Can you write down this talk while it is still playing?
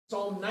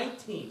Psalm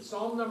 19.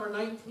 Psalm number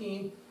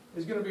 19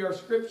 is going to be our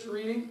scripture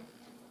reading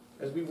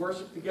as we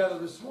worship together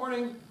this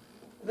morning.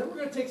 And then we're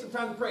going to take some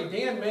time to pray.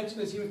 Dan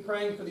mentioned as he was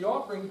praying for the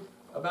offering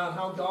about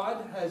how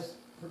God has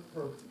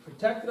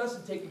protected us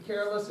and taken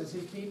care of us as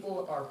his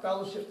people, our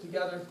fellowship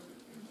together.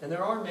 And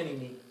there are many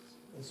needs.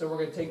 And so we're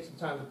going to take some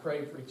time to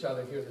pray for each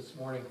other here this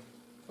morning.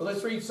 But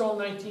let's read Psalm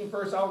 19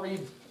 first. I'll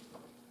read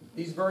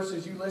these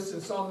verses. You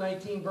listen, Psalm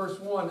 19, verse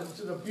 1. This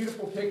is a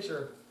beautiful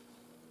picture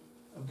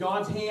of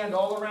God's hand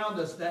all around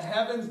us. The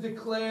heavens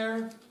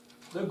declare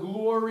the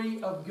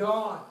glory of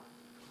God,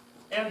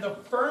 and the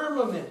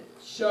firmament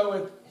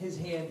showeth his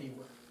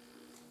handiwork.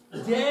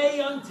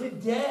 Day unto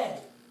day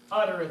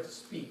uttereth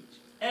speech,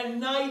 and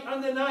night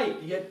unto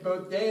night, you get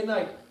both day and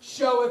night,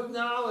 showeth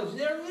knowledge.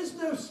 There is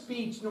no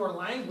speech nor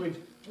language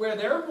where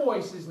their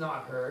voice is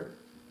not heard.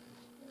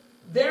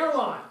 Their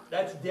line,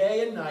 that's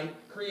day and night,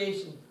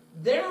 creation,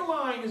 their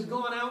line has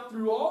gone out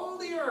through all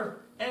the earth,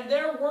 and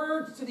their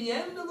words to the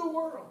end of the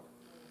world.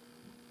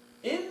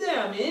 In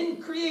them, in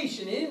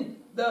creation, in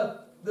the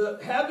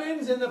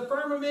heavens and the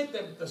firmament,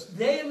 the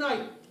day and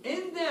night,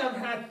 in them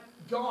hath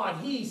God,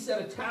 he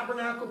set a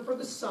tabernacle for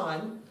the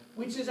sun,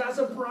 which is as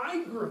a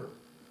bridegroom,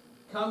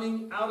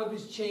 coming out of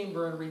his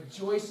chamber, and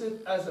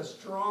rejoiceth as a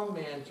strong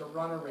man to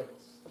run a race.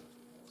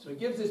 So he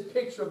gives this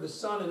picture of the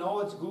sun in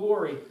all its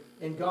glory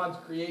in God's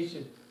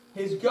creation.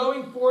 His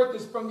going forth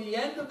is from the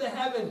end of the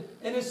heaven,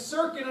 and his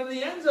circuit on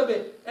the ends of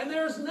it, and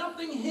there is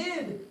nothing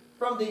hid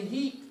from the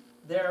heat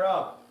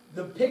thereof.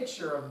 The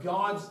picture of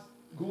God's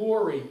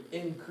glory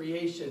in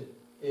creation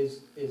is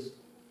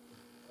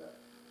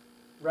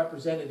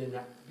represented in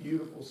that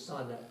beautiful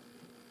sun that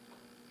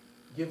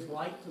gives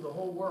light to the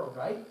whole world,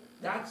 right?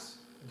 That's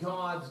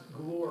God's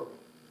glory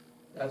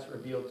that's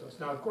revealed to us.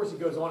 Now, of course, he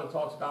goes on and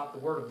talks about the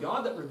Word of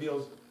God that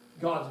reveals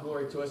God's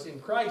glory to us in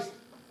Christ,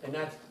 and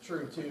that's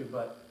true too,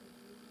 but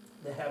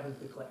the heavens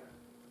declare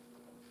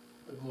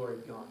the glory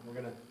of God. We're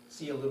going to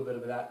see a little bit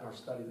of that in our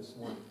study this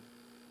morning.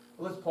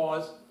 Well, let's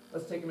pause.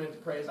 Let's take a minute to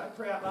pray. As I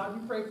pray out loud,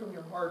 you pray from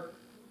your heart.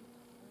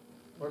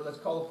 Lord, let's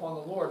call upon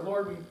the Lord.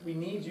 Lord, we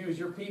need you as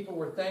your people.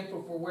 We're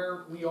thankful for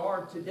where we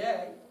are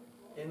today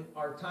in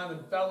our time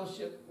in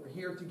fellowship. We're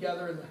here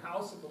together in the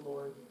house of the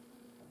Lord.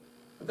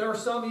 But there are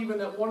some even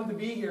that wanted to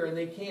be here and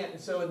they can't. And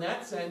so in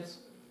that sense,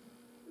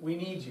 we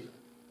need you,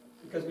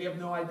 because we have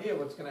no idea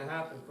what's going to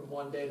happen from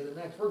one day to the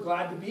next. We're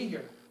glad to be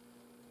here.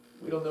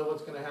 We don't know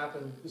what's going to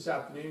happen this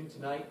afternoon,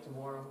 tonight,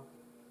 tomorrow.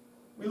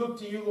 We look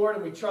to you, Lord,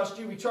 and we trust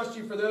you. We trust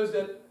you for those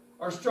that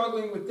are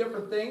struggling with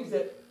different things,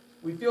 that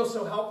we feel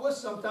so helpless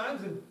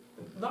sometimes, and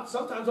not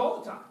sometimes, all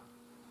the time.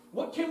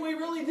 What can we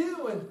really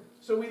do? And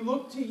so we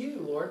look to you,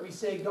 Lord. We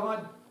say,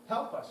 God,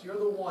 help us. You're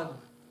the one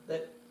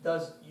that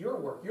does your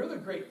work. You're the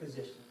great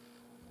physician.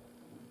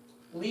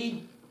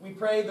 Lead, we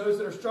pray, those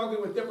that are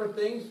struggling with different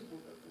things,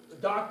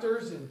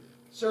 doctors and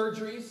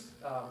surgeries.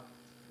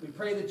 We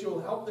pray that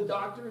you'll help the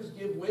doctors,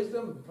 give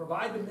wisdom,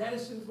 provide the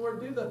medicines, Lord.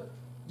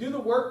 Do the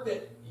work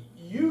that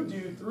you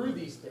do through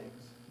these things,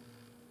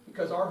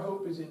 because our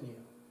hope is in you.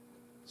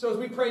 So as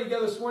we pray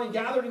together this morning,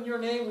 gathered in your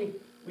name,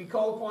 we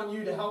call upon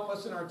you to help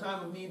us in our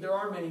time of need. There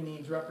are many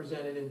needs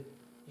represented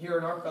here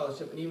in our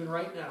fellowship, and even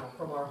right now,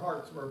 from our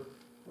hearts,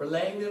 we're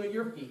laying them at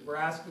your feet. We're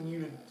asking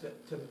you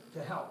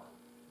to help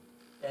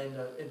and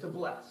to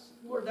bless.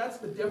 Lord, that's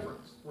the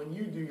difference when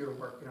you do your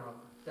work in our life.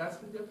 That's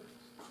the difference.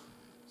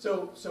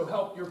 So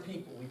help your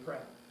people, we pray.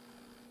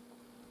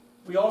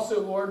 We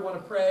also, Lord, want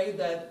to pray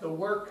that the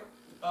work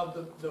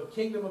of the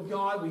kingdom of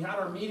God, we had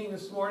our meeting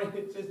this morning.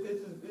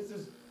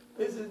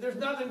 There's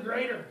nothing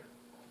greater.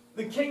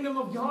 The kingdom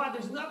of God,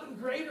 there's nothing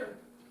greater.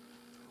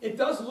 It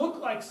does look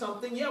like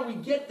something. Yeah, we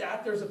get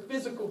that. There's a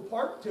physical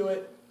part to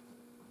it.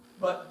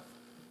 But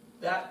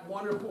that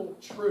wonderful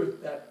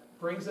truth that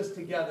brings us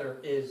together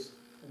is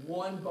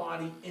one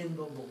body in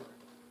the Lord.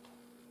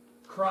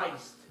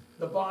 Christ,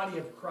 the body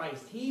of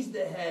Christ. He's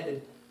the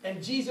head.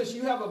 And Jesus,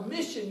 you have a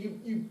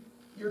mission.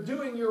 You're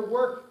doing your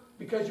work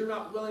because you're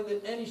not willing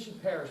that any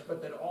should perish,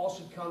 but that all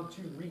should come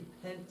to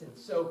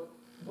repentance. So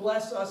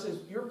bless us as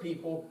your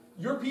people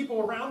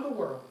around the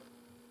world.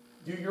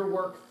 Do your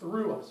work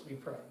through us, we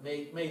pray.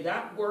 May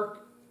that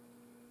work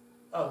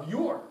of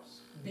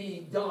yours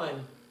be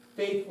done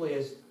faithfully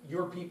as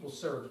your people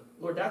serve.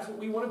 Lord, that's what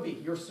we want to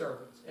be, your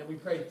servants. And we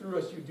pray through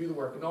us you do the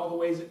work. In all the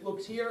ways it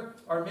looks here,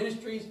 our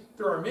ministries,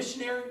 through our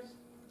missionaries.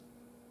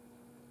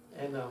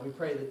 And we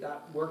pray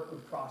that work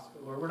would prosper.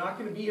 Lord, we're not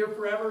going to be here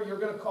forever. You're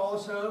going to call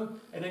us home,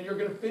 and then you're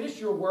going to finish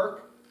your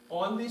work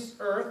on this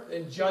earth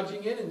and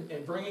judging it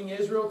and bringing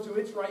Israel to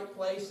its right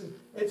place. And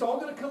it's all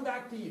going to come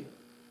back to you.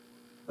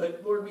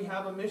 But, Lord, we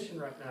have a mission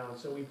right now, and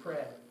so we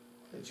pray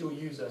that you'll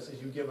use us as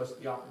you give us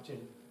the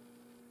opportunity.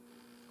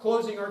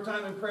 Closing our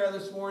time in prayer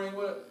this morning,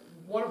 what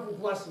a wonderful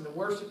blessing to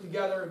worship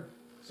together.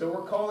 So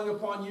we're calling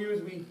upon you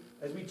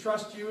as we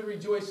trust you and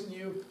rejoice in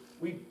you.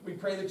 We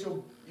pray that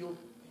you'll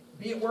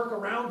be at work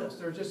around us.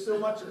 There's just so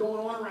much going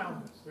on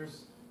around us.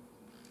 There's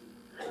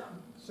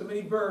so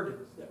many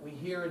burdens that we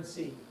hear and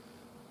see.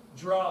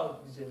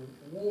 Drugs and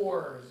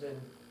wars, and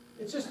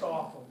it's just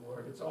awful,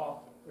 Lord. It's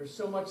awful. There's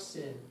so much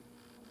sin.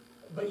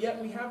 but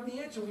yet we have the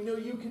answer. We know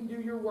you can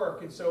do your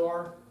work. And so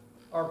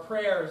our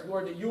prayer is,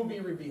 Lord, that you'll be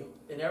revealed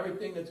in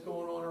everything that's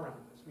going on around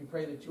us. We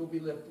pray that you'll be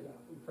lifted up.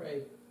 We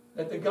pray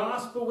that the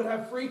gospel would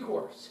have free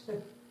course,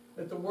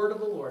 that the word of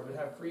the Lord would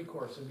have free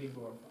course and be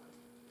glorified.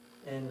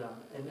 And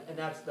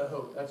that's the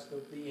hope. That's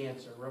the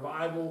answer.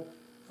 Revival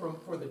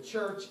for the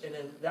church, and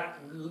then that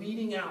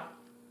leading out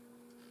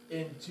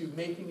into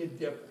making a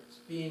difference,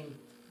 being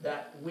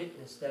that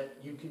witness that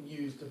you can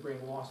use to bring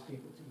lost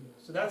people to you.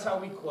 So that's how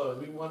we close.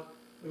 We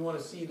want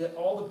to see that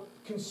all the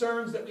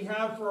concerns that we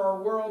have for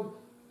our world,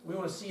 we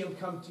want to see them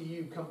come to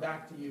you, come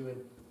back to you,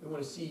 and we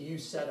want to see you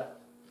set up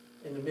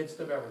in the midst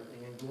of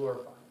everything and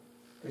glorified,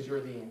 because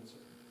you're the answer.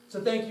 So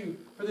thank you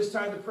for this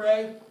time to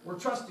pray. We're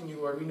trusting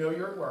you, Lord. We know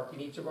you're at work in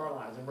each of our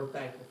lives, and we're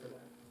thankful for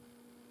that.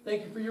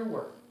 Thank you for your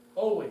word.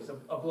 Always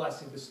a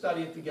blessing to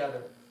study it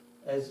together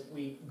as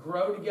we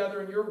grow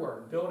together in your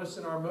word. Build us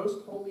in our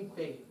most holy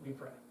faith, we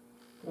pray,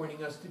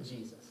 pointing us to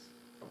Jesus.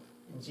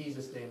 In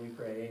Jesus' name we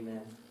pray.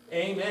 Amen.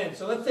 Amen.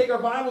 So let's take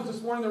our Bibles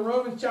this morning to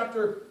Romans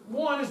chapter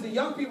 1 as the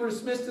young people are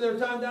dismissed to their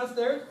time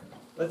downstairs.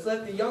 Let's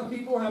let the young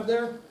people have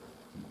their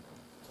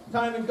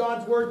time in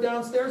God's word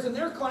downstairs in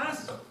their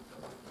class.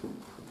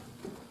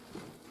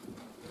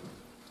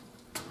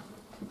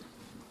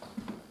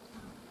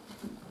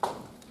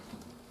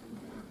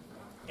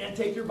 And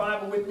take your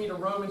Bible with me to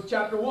Romans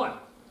chapter 1.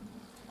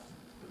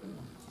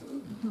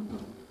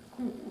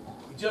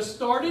 We just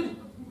started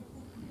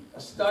a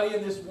study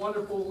in this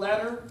wonderful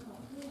letter.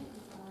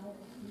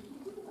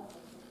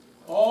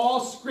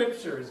 All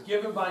Scripture is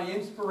given by the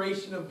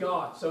inspiration of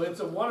God. So it's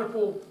a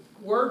wonderful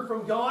word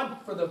from God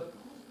for the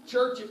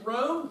church at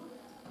Rome.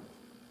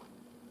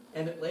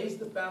 And it lays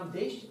the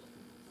foundation.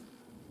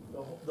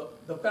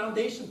 The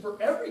foundation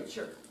for every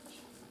church.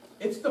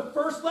 It's the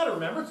first letter,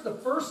 remember? It's the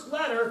first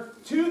letter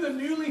to the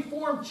newly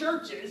formed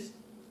churches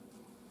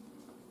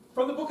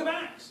from the book of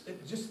Acts.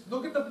 Just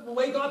look at the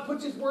way God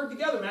puts his word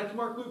together. Matthew,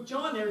 Mark, Luke,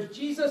 John, there's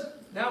Jesus.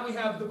 Now we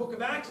have the book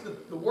of Acts.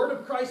 The word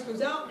of Christ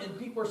goes out and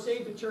people are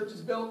saved, the church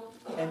is built.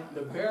 And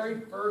the very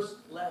first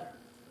letter,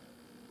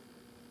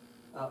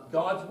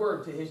 God's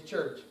word to his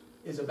church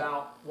is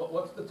about,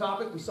 what's the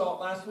topic? We saw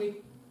it last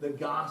week. The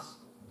gospel.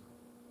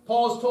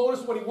 Paul has told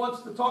us what he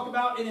wants to talk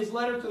about in his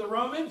letter to the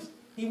Romans.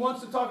 He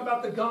wants to talk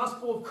about the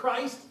gospel of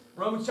Christ,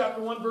 Romans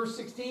chapter 1, verse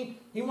 16.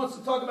 He wants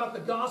to talk about the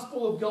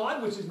gospel of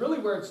God, which is really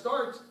where it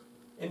starts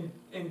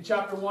in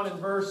chapter 1 and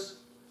verse,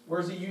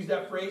 where does he use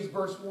that phrase,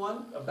 verse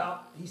 1,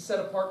 about he's set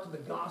apart to the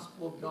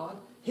gospel of God.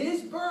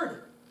 His burden,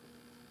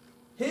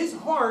 his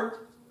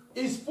heart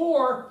is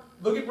for,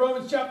 look at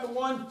Romans chapter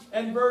 1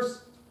 and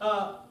verse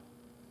 5,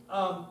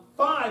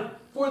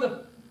 for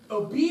the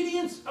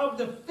obedience of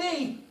the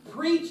faith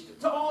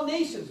preached to all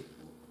nations.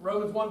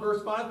 Romans 1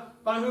 verse 5,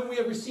 by whom we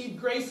have received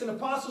grace and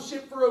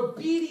apostleship for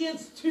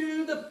obedience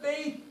to the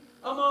faith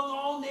among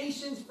all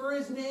nations for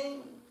his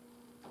name.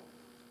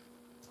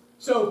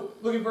 So,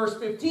 look at verse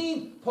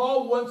 15.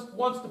 Paul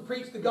wants to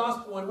preach the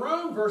gospel in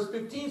Rome. Verse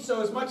 15,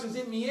 so as much as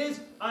in me is,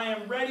 I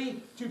am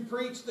ready to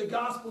preach the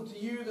gospel to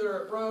you that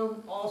are at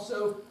Rome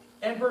also.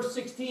 And verse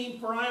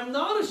 16, for I am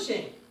not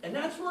ashamed. And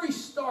that's where he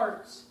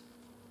starts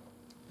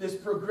this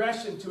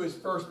progression to his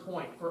first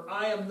point. For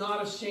I am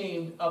not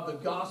ashamed of the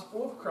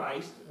gospel of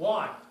Christ.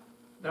 Why?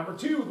 Number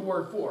 2, the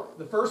word for.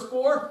 The first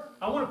 4,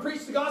 I want to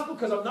preach the gospel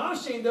because I'm not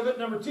ashamed of it.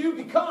 Number 2,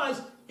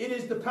 because it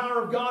is the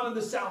power of God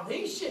unto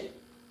salvation.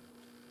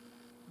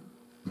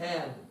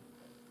 And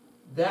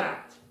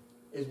that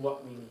is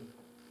what we need.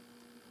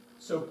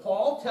 So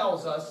Paul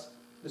tells us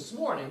this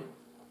morning,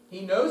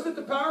 he knows that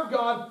the power of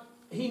God,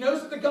 he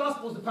knows that the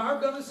gospel is the power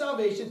of God unto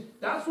salvation.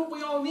 That's what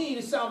we all need,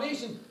 is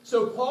salvation.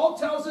 So Paul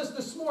tells us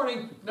this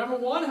morning, number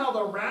 1, how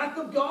the wrath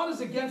of God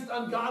is against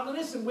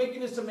ungodliness and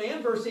wickedness of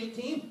man. Verse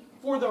 18,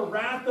 for the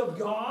wrath of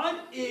God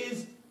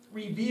is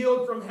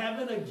revealed from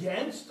heaven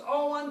against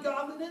all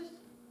ungodliness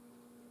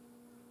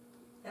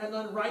and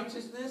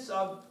unrighteousness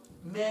of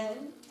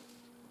men.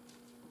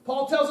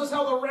 Paul tells us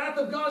how the wrath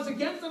of God is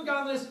against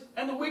ungodliness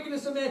and the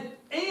wickedness of man.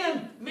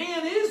 And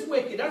man is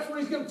wicked. That's what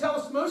he's going to tell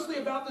us mostly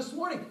about this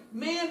morning.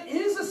 Man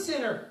is a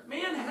sinner.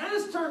 Man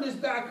has turned his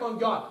back on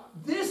God.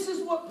 This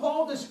is what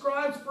Paul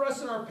describes for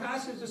us in our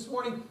passage this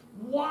morning.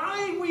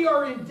 Why we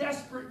are in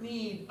desperate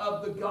need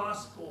of the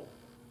gospel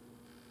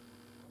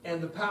and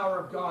the power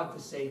of God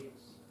to save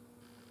us.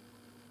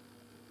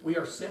 We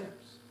are sinners.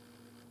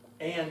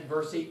 And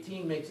verse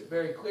 18 makes it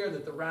very clear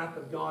that the wrath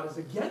of God is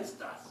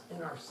against us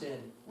in our sin.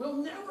 We're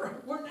never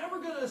going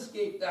to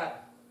escape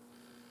that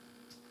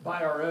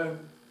by our own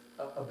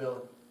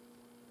ability.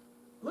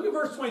 Look at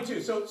verse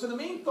 22. So the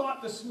main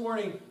thought this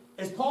morning,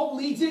 as Paul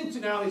leads into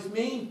now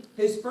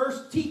his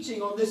first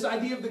teaching on this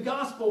idea of the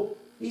gospel,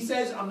 he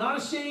says, I'm not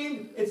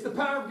ashamed, it's the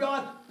power of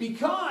God,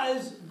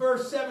 because,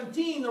 verse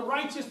 17, the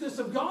righteousness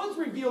of God is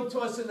revealed to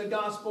us in the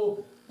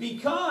gospel,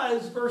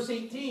 because, verse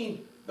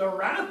 18, the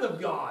wrath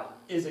of God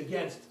is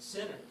against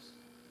sinners.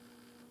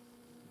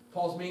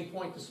 Paul's main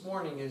point this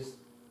morning is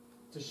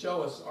to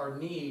show us our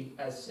need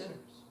as sinners.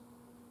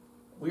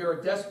 We are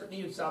in desperate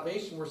need of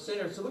salvation. We're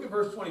sinners. So look at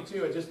verse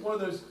 22. It's just one of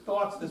those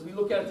thoughts as we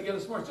look at it together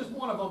this morning. It's just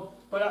one of them,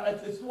 but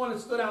it's the one that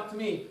stood out to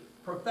me.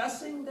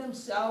 Professing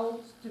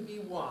themselves to be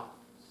wise,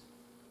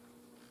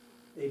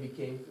 they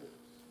became fools.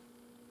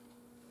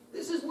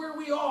 This is where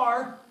we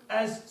are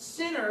as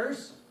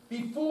sinners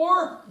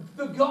before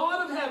the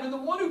God of heaven, the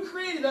one who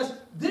created us.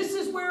 This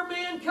is where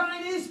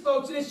mankind is,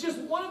 folks. And it's just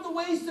one of the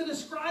ways to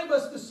describe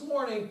us this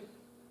morning.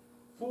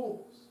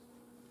 Fools.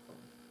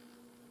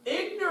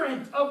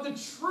 Ignorant of the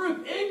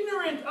truth.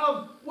 Ignorant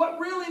of what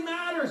really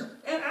matters.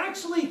 And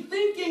actually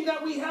thinking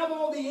that we have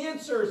all the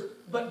answers.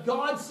 But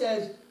God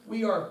says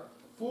we are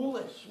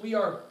foolish.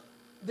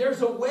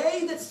 There's a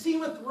way that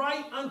seemeth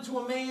right unto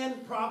a man,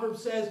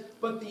 Proverbs says,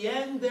 but the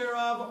end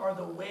thereof are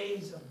the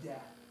ways of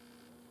death.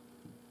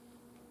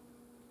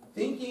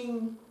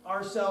 Thinking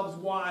ourselves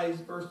wise,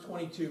 verse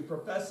 22,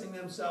 professing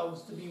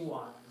themselves to be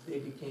wise, they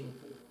became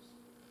fools.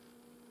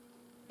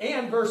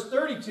 And verse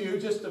 32,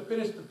 just to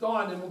finish the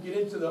thought, and then we'll get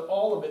into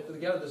all of it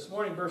together this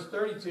morning, verse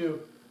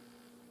 32,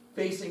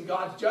 facing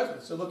God's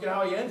judgment. So look at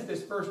how he ends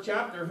this first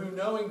chapter, who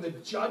knowing the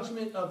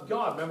judgment of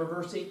God, remember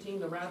verse 18,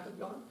 the wrath of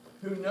God?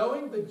 Who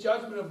knowing the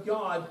judgment of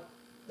God,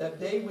 that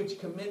they which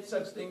commit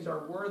such things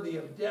are worthy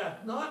of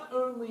death, not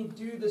only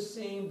do the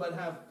same, but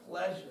have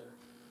pleasure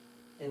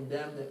in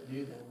them that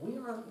do them.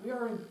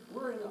 We're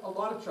in a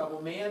lot of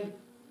trouble. Man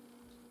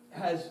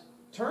has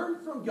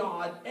turned from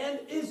God and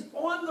is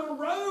on the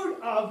road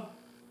of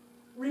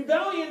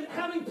rebellion,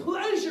 having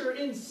pleasure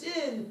in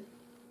sin.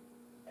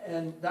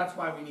 And that's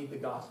why we need the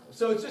gospel.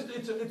 So it's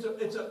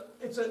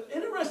an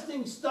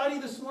interesting study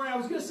this morning. I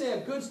was going to say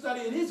a good study.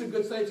 It is a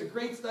good study. It's a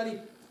great study.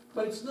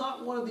 But it's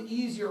not one of the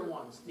easier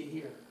ones to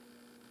hear.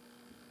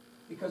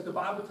 Because the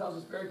Bible tells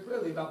us very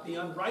clearly about the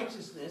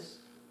unrighteousness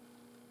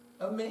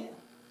of man.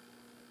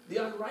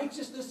 The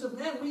unrighteousness of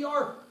man. We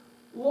are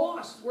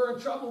lost. We're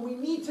in trouble. We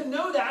need to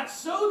know that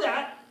so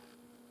that,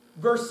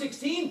 verse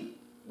 16,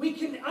 we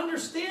can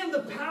understand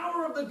the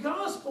power of the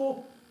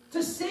gospel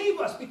to save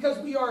us because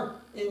we are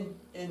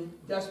in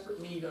desperate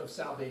need of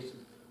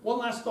salvation. One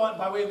last thought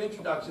by way of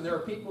introduction. There are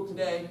people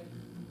today,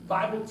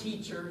 Bible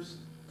teachers,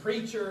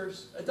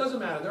 preachers, it doesn't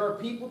matter. There are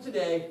people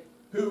today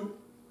who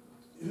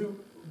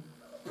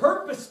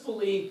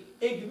purposefully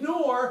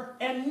ignore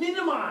and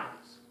minimize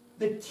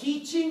the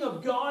teaching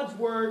of God's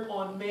word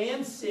on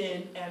man's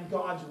sin and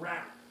God's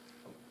wrath.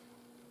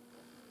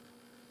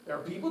 There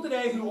are people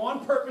today who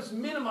on purpose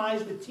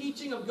minimize the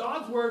teaching of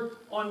God's word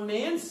on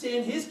man's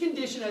sin, his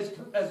condition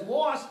as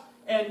lost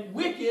and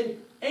wicked,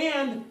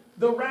 and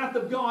the wrath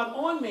of God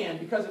on man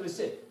because of his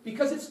sin.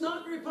 Because it's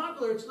not very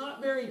popular. It's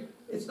not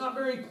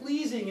very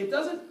pleasing. It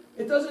doesn't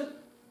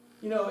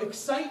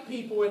excite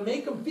people and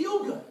make them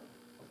feel good.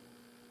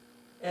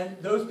 And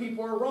those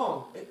people are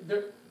wrong.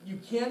 You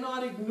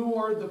cannot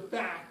ignore the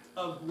fact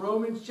of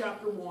Romans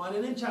chapter 1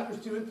 and then chapters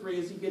 2 and 3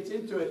 as he gets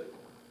into it,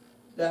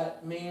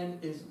 that man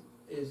is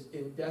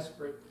in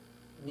desperate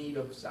need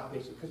of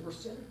salvation because we're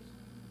sinners.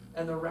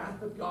 And the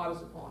wrath of God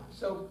is upon us.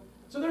 So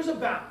there's a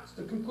balance.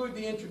 To conclude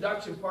the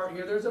introduction part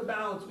here, there's a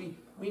balance.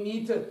 We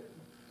need to...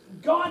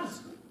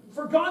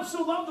 For God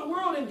so loved the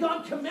world, and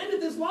God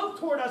commended his love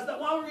toward us, that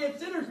while we were yet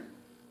sinners.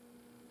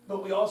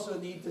 But we also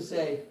need to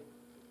say,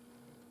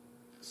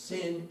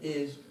 sin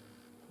is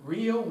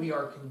real. We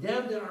are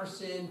condemned in our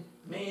sin.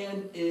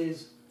 Man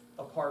is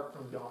apart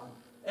from God.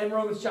 And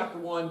Romans chapter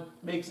 1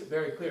 makes it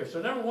very clear.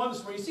 So number one, this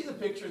is where you see the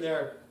picture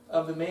there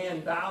of the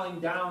man bowing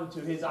down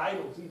to his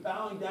idols. He's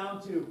bowing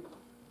down to...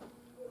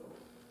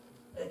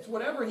 it's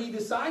whatever he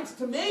decides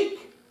to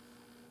make.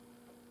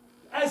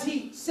 As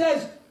he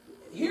says,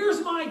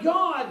 here's my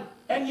God,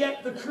 and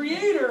yet the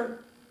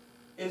Creator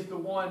is the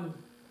one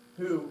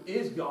who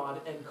is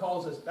God and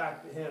calls us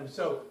back to him.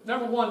 So,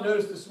 number one,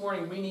 notice this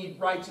morning, we need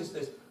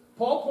righteousness.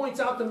 Paul points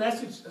out the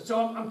message, so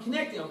I'm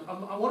connecting.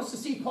 I want us to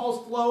see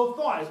Paul's flow of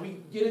thought as we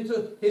get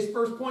into his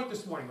first point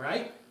this morning,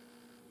 right?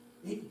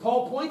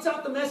 Paul points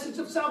out the message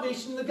of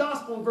salvation in the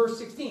gospel in verse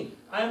 16.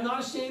 I am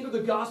not ashamed of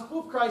the gospel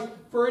of Christ,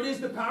 for it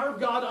is the power of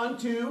God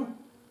unto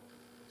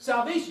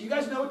salvation. You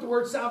guys know what the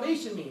word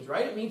salvation means,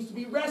 right? It means to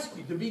be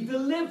rescued, to be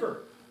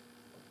delivered.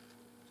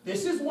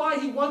 This is why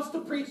he wants to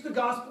preach the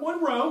gospel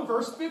in Rome,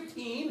 verse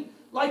 15.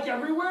 Like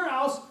everywhere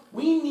else,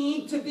 we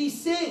need to be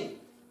saved.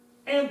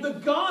 And the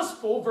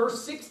gospel,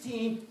 verse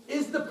 16,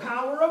 is the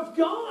power of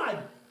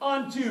God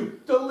unto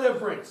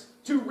deliverance,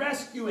 to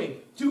rescuing,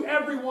 to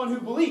everyone who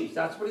believes.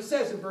 That's what it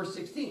says in verse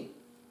 16.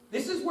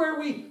 This is where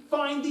we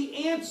find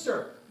the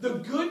answer. The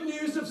good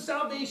news of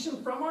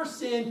salvation from our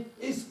sin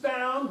is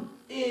found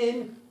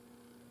in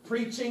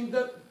preaching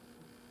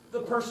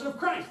the person of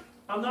Christ.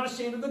 I'm not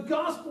ashamed of the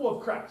gospel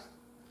of Christ.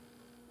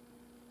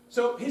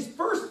 So his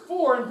first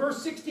four in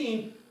verse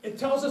 16, it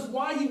tells us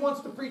why he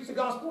wants to preach the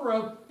gospel of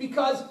Rome,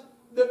 because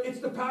it's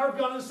the power of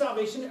God and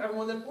salvation to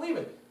everyone that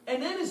believeth.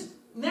 And then his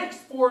next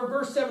four in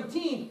verse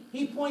 17,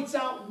 he points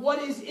out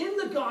what is in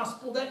the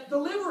gospel that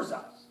delivers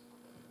us.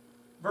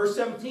 Verse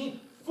 17,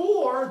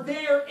 for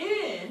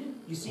therein,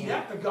 you see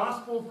that, the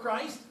gospel of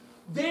Christ,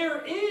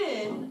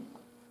 therein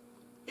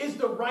is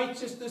the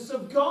righteousness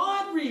of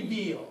God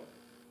revealed.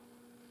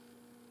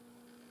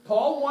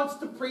 Paul wants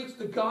to preach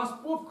the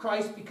gospel of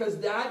Christ because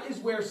that is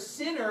where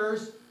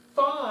sinners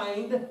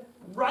find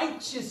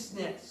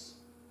righteousness.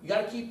 You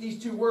got to keep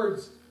these two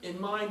words in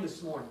mind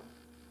this morning.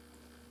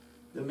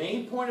 The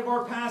main point of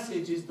our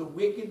passage is the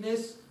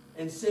wickedness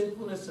and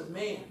sinfulness of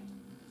man.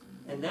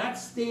 And that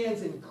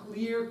stands in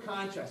clear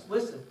contrast.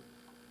 Listen,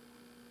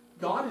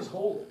 God is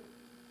holy.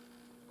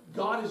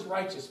 God is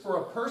righteous. For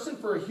a person,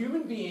 for a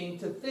human being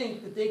to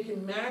think that they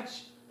can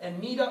match and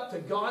meet up to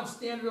God's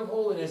standard of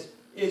holiness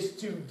is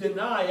to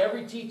deny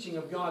every teaching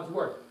of God's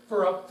word.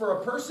 For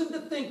a person to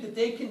think that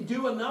they can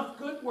do enough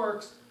good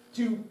works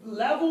to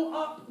level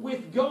up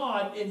with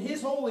God in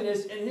His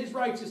holiness and His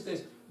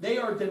righteousness, they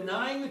are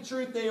denying the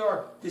truth. They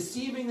are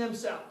deceiving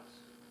themselves.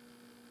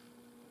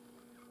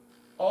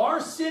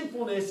 Our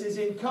sinfulness is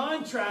in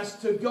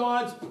contrast to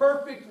God's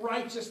perfect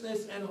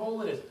righteousness and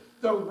holiness.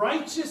 The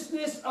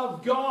righteousness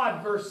of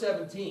God, verse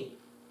 17.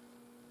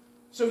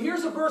 So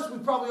here's a verse we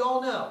probably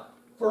all know.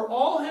 For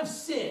all have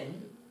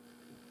sinned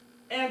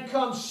and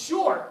come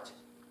short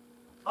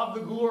of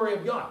the glory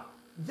of God.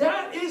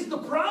 That is the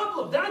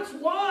problem. That's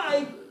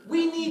why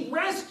we need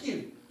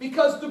rescue.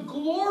 Because the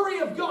glory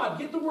of God,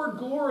 get the word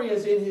glory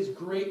as in His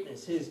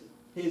greatness, His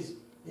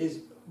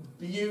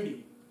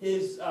beauty,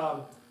 His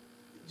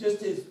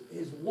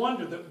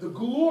wonder, the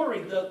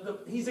glory,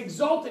 He's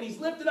exalted, He's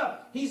lifted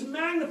up, He's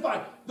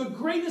magnified. The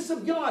greatness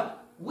of God,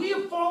 we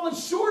have fallen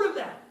short of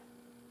that.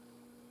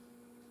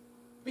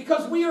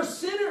 Because we are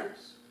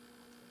sinners.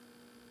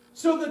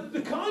 So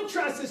the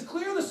contrast is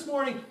clear this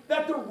morning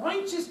that the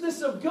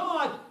righteousness of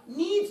God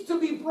needs to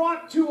be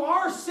brought to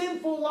our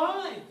sinful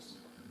lives.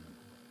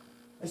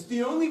 It's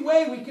the only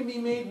way we can be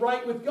made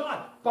right with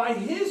God. By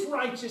His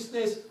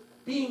righteousness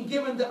being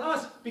given to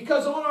us.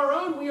 Because on our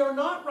own we are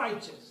not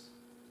righteous.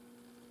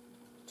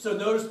 So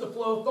notice the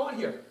flow of thought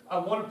here. I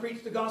want to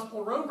preach the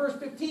gospel in Rome, verse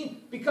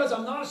 15. Because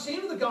I'm not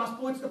ashamed of the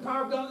gospel. It's the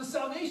power of God unto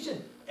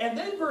salvation. And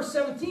then verse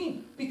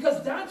 17.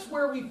 Because that's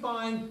where we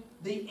find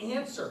the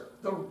answer.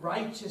 The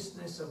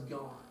righteousness of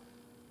God.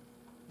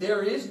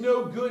 There is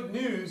no good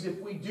news if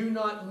we do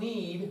not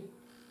need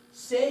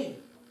saved.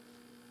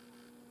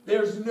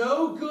 There's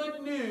no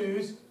good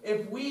news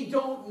if we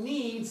don't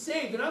need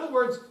saved. In other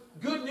words,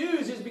 good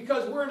news is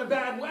because we're in a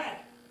bad way.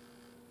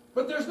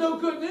 But there's no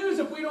good news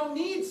if we don't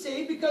need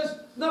saved because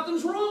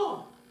nothing's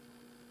wrong.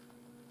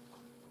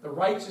 The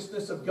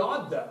righteousness of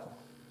God, though.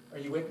 Are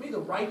you with me? The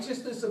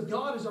righteousness of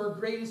God is our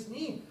greatest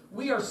need.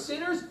 We are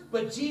sinners,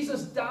 but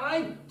Jesus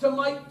died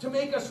to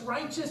make us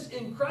righteous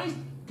in Christ.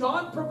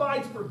 God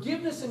provides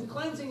forgiveness and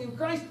cleansing in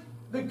Christ.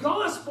 The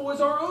gospel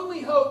is our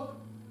only hope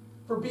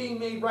for being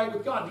made right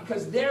with God,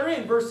 because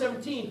therein, verse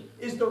 17,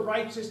 is the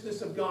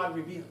righteousness of God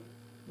revealed.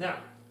 Now,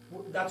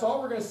 that's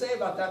all we're going to say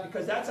about that,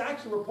 because that's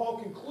actually where Paul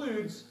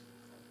concludes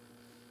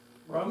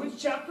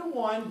Romans chapter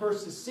 1,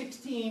 verses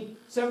 16,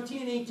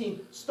 17, and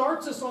 18,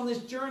 starts us on this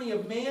journey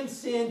of man's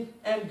sin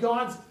and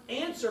God's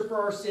answer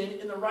for our sin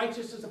in the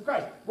righteousness of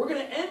Christ. We're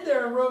going to end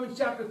there in Romans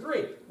chapter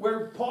 3,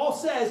 where Paul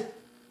says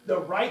the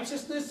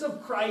righteousness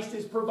of Christ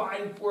is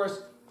provided for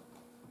us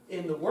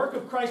in the work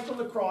of Christ on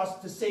the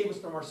cross to save us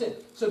from our sin.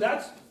 So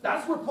that's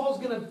where Paul's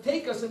going to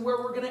take us and where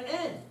we're going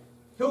to end.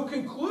 He'll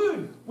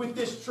conclude with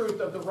this truth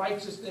of the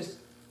righteousness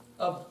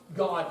of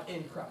God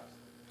in Christ.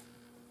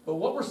 But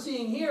what we're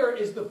seeing here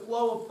is the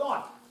flow of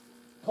thought.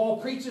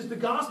 Paul preaches the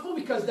gospel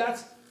because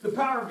that's the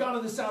power of God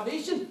unto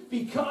salvation,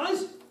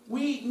 because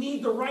we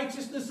need the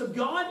righteousness of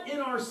God in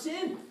our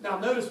sin. Now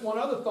notice one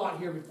other thought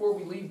here before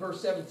we leave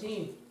verse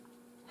 17.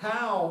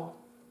 How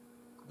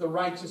the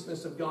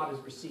righteousness of God is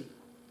received.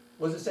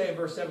 What does it say in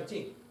verse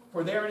 17?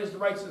 For therein is the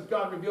righteousness of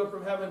God revealed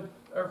from heaven,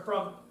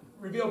 or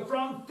revealed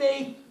from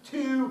faith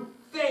to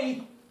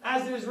faith,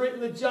 as it is written,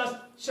 the just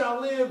shall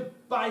live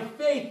by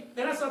faith.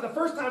 And that's not the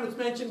first time it's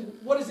mentioned.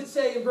 What does it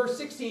say in verse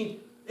 16?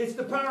 It's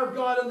the power of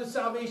God unto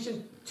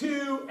salvation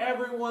to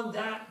everyone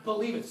that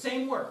believeth.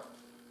 Same word.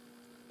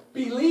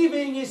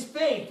 Believing is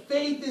faith.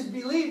 Faith is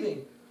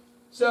believing.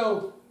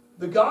 So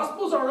the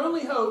gospel's our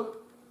only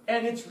hope,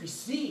 and it's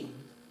received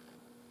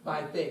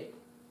by faith.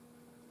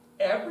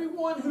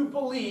 Everyone who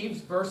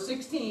believes, verse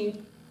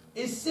 16,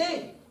 is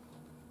saved.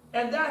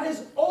 And that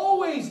has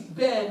always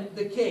been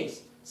the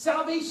case.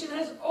 Salvation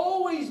has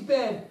always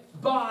been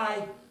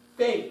by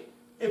faith.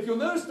 If you'll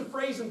notice the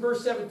phrase in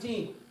verse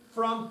 17,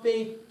 from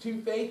faith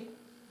to faith,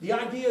 the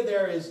idea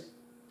there is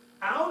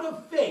out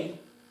of faith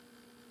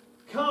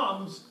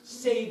comes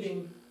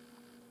saving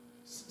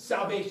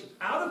salvation.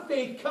 Out of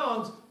faith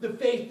comes the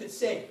faith that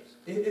saves.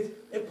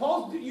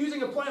 Paul's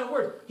using a play on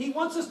words. He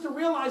wants us to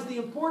realize the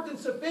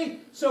importance of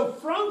faith. So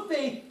from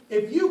faith,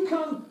 if you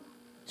come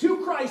to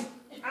Christ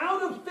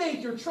out of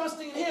faith, you're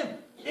trusting in Him,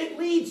 it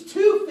leads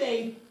to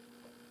faith,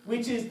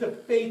 which is the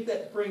faith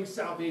that brings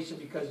salvation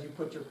because you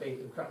put your faith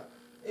in Christ.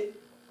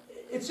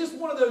 It's just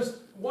one of those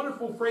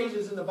wonderful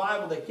phrases in the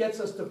Bible that gets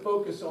us to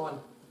focus on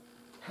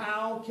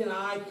how can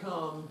I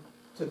come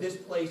to this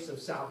place of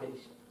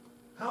salvation?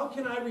 How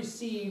can I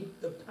receive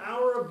the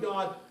power of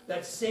God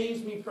that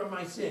saves me from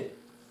my sin?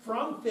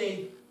 From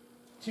faith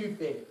to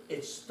faith.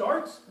 It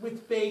starts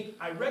with faith.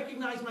 I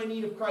recognize my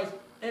need of Christ.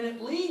 And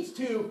it leads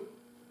to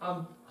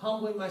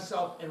humbling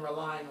myself and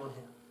relying on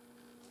Him.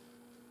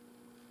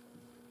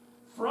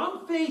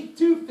 From faith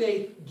to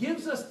faith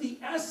gives us the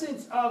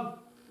essence of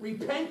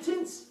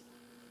repentance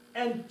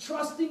and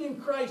trusting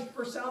in Christ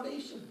for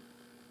salvation.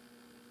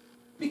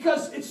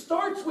 Because it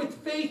starts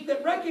with faith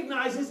that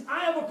recognizes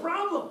I have a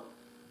problem.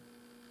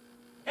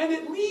 And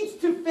it leads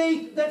to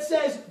faith that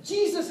says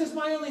Jesus is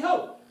my only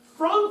hope.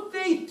 From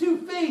faith to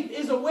faith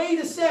is a way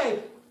to say,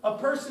 a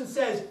person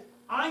says,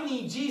 I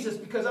need Jesus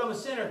because I'm a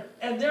sinner,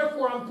 and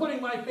therefore I'm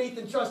putting my faith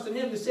and trust in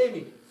Him to save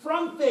me.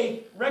 From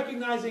faith,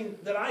 recognizing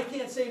that I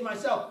can't save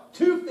myself,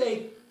 to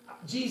faith,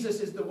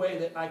 Jesus is the way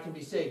that I can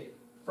be saved.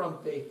 From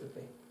faith to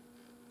faith.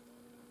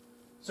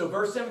 So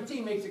verse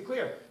 17 makes it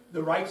clear.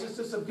 The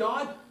righteousness of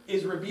God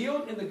is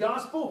revealed in the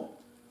gospel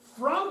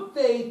from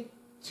faith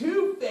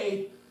to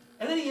faith.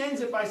 And then he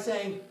ends it by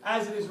saying,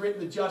 as it is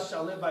written, the just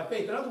shall live by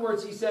faith. In other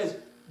words, he says,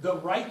 the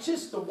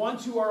righteous, the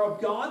ones who are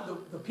of God,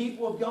 the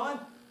people of God,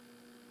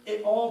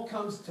 it all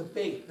comes to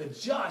faith. The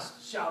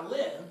just shall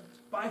live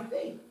by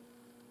faith.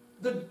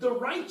 The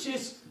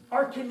righteous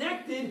are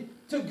connected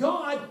to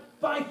God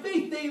by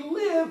faith. They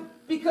live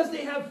because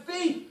they have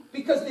faith,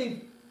 because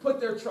they put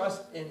their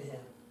trust in Him.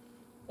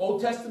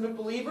 Old Testament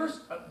believers,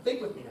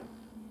 think with me now.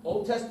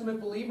 Old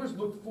Testament believers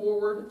looked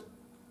forward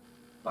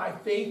by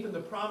faith in the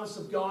promise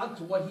of God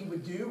to what He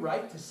would do,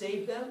 right, to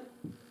save them.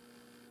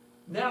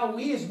 Now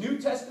we as New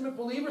Testament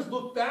believers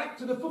look back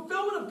to the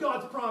fulfillment of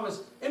God's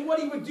promise and what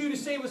He would do to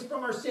save us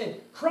from our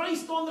sin.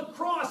 Christ on the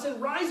cross and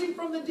rising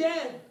from the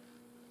dead.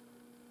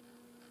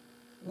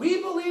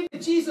 We believe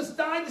that Jesus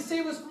died to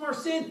save us from our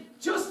sin,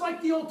 just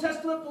like the Old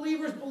Testament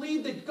believers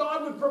believed that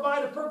God would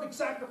provide a perfect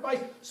sacrifice.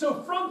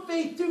 So from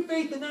faith to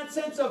faith, in that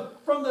sense of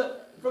from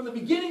the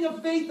beginning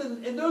of faith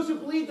and those who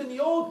believed in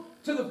the old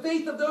to the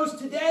faith of those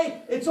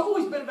today, it's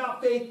always been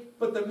about faith.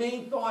 But the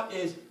main thought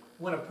is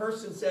when a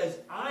person says,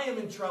 I am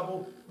in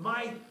trouble,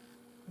 my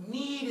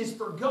need is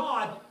for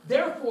God,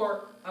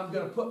 therefore I'm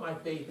going to put my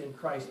faith in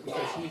Christ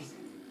because He's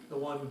the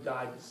one who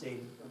died to save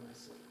me from my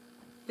sin.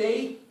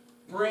 Faith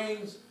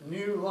brings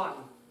new life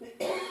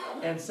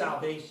and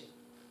salvation.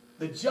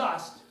 The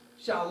just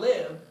shall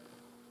live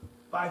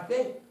by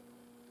faith.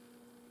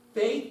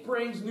 Faith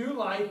brings new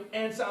life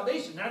and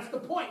salvation. That's the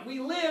point. We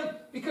live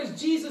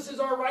because Jesus is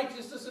our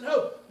righteousness and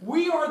hope.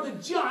 We are the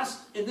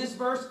just, in this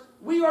verse,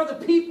 we are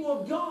the people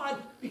of God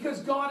because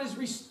God has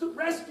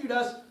rescued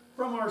us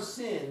from our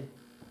sin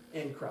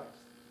in Christ.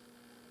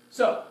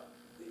 So,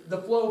 the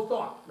flow of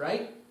thought,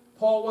 right?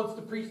 Paul wants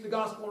to preach the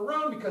gospel in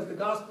Rome because the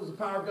gospel is the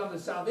power of God to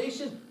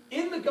salvation.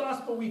 In the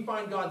gospel, we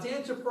find God's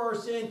answer for our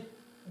sin.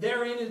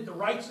 Therein is the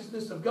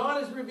righteousness of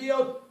God is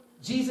revealed.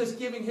 Jesus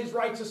giving His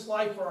righteous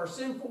life for our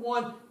sinful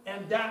one,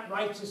 and that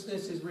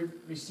righteousness is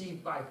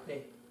received by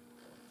faith.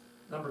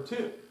 Number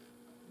two,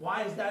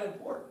 why is that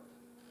important?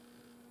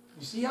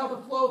 You see how the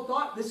flow of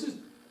thought? This is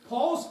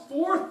Paul's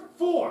fourth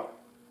four.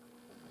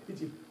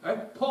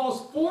 Right?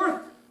 Paul's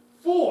fourth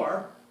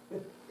four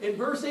in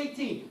verse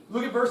 18.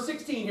 Look at verse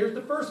 16. Here's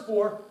the first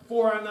four.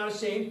 For I'm not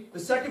ashamed. The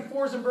second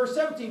four is in verse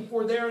 17.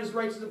 For therein is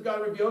righteousness of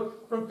God revealed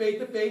from faith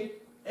to faith.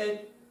 And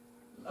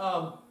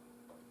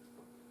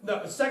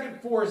the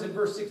second four is in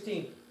verse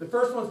 16. The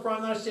first one's for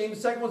I'm not ashamed. The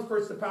second one's for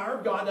it's the power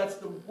of God. That's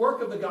the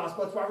work of the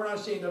gospel. That's why we're not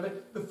ashamed of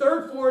it. The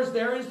third four is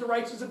therein is the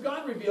righteousness of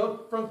God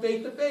revealed from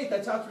faith to faith.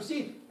 That's how it's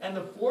received. And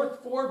the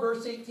fourth four,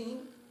 verse 18,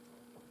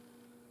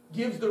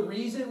 gives the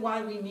reason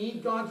why we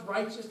need God's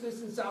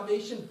righteousness and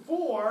salvation.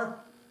 For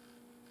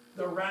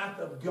the wrath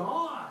of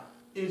God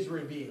is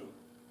revealed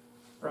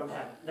from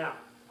heaven. Now,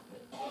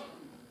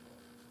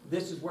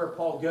 this is where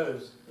Paul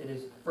goes in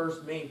his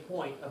first main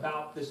point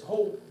about this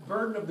whole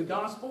burden of the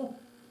gospel.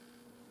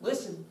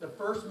 Listen, the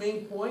first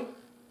main point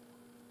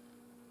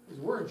is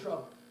we're in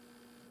trouble.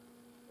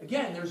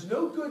 Again, there's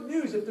no good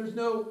news if there's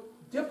no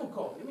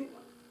difficulty. I mean,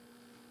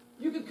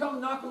 you could come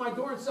and knock on my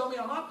door and sell me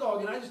a hot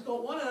dog, and I just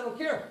don't want it, I don't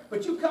care.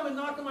 But you come and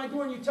knock on my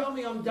door and you tell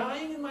me I'm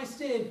dying in my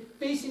sin,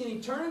 facing an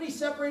eternity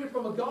separated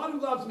from a God who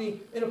loves me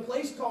in a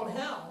place called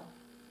hell.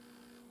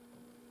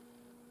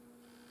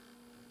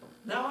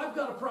 Now I've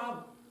got a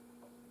problem.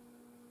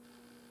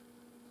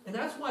 And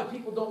that's why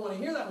people don't want to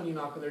hear that when you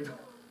knock on their door.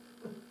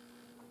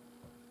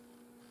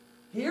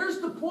 Here's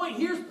the point.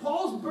 Here's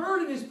Paul's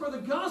burden is for the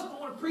gospel. I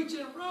want to preach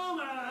it in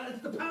Rome.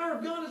 It's the power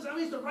of God.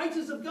 It's the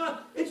righteousness of God.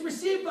 It's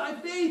received by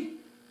faith.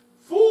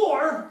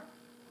 For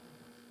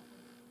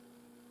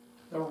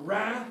the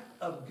wrath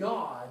of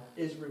God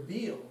is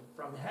revealed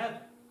from heaven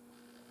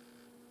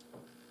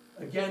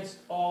against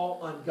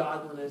all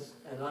ungodliness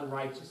and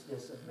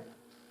unrighteousness of man.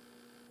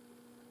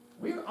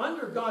 We are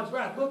under God's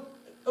wrath. Look,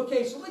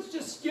 okay, so let's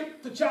just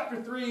skip to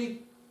chapter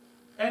 3.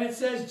 And it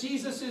says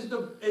Jesus is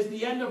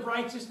the end of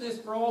righteousness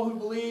for all who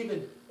believe.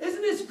 And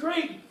isn't this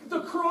great?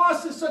 The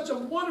cross is such a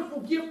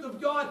wonderful gift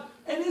of God.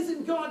 And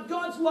isn't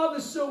God's love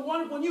is so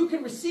wonderful. And you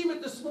can receive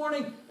it this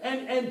morning.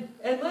 And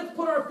let's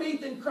put our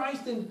faith in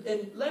Christ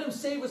and let Him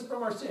save us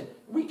from our sin.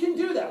 We can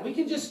do that. We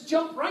can just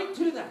jump right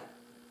to that.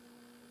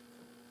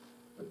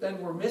 But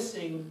then we're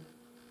missing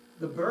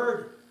the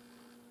burden.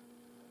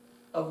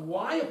 of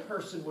why a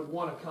person would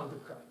want to come to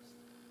Christ.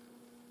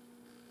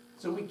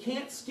 So we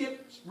can't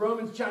skip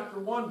Romans chapter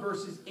 1,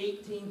 verses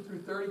 18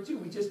 through 32.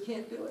 We just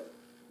can't do it.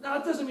 Now,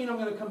 it doesn't mean I'm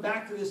going to come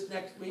back to this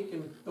next week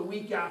and the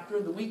week after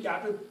and the week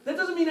after. That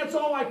doesn't mean that's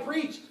all I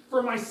preach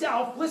for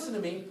myself. Listen to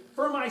me.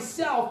 For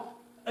myself,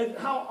 and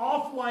how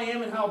awful I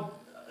am and how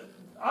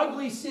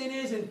ugly sin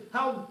is and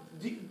how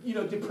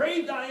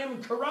depraved I am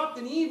and corrupt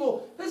and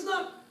evil. That's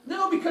not...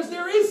 No, because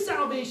there is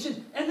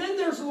salvation, and then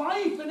there's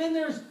life, and then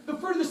there's the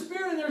fruit of the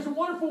Spirit, and there's a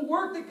wonderful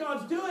work that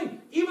God's doing,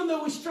 even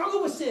though we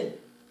struggle with sin.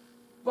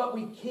 But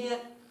we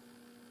can't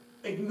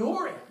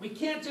ignore it. We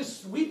can't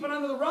just sweep it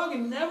under the rug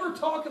and never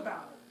talk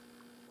about it.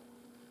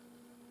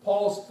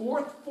 Paul's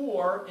fourth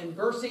four in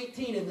verse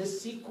 18, in this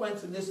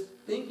sequence, in this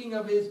thinking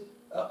of his,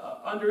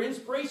 under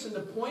inspiration, the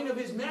point of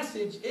his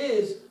message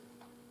is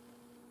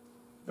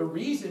the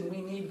reason we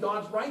need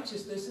God's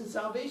righteousness and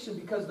salvation,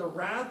 because the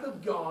wrath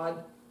of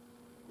God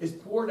is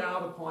poured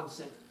out upon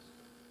sinners.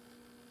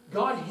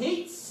 God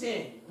hates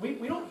sin.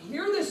 We don't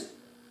hear this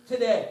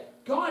today.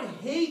 God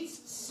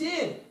hates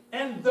sin.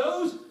 And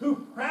those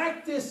who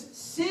practice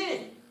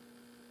sin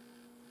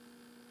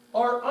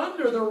are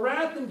under the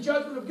wrath and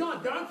judgment of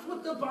God. That's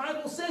what the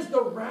Bible says.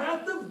 The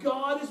wrath of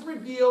God is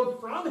revealed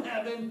from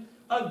heaven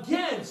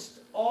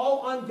against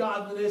all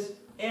ungodliness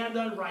and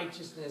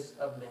unrighteousness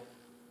of men.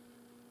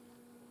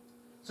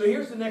 So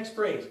here's the next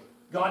phrase.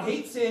 God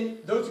hates sin.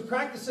 Those who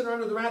practice sin are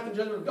under the wrath and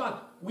judgment of God.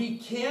 We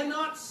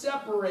cannot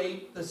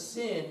separate the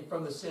sin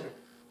from the sinner.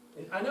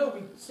 And I know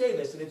we say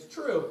this, and it's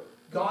true.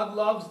 God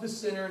loves the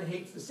sinner and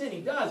hates the sin.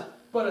 He does.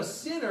 But a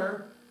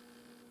sinner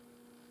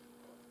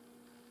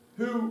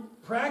who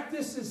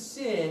practices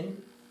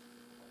sin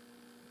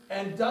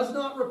and does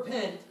not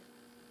repent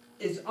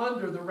is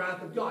under the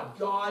wrath of God.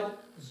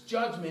 God's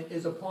judgment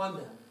is upon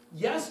them.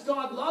 Yes,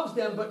 God loves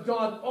them, but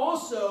God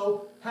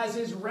also has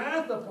his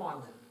wrath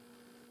upon them.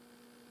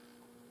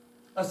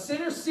 A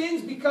sinner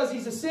sins because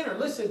he's a sinner.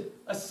 Listen,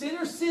 a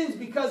sinner sins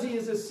because he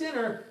is a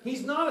sinner.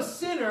 He's not a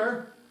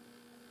sinner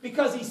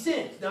because he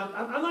sins. Now,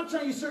 I'm not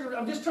trying to usurp,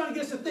 I'm just trying to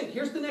get us to think.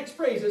 Here's the next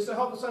phrase. This will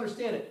help us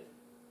understand it.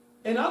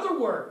 In other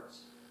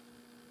words,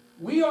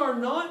 we are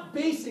not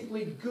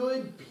basically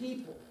good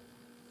people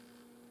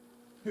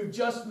who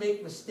just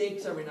make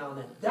mistakes every now and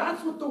then.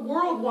 That's what the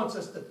world wants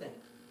us to think.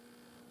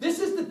 This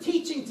is the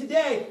teaching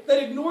today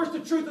that ignores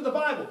the truth of the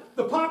Bible.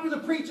 The popular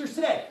preachers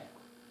today.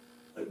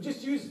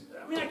 Just use,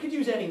 I could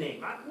use any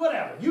name.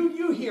 Whatever.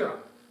 You hear them.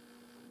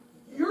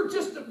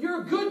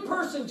 You're a good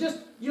person.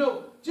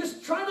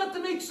 Just try not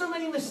to make so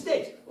many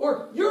mistakes.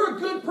 Or you're a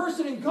good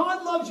person and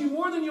God loves you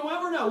more than you'll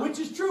ever know. Which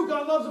is true.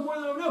 God loves them more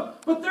than they'll ever know.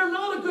 But they're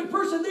not a good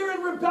person. They're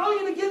in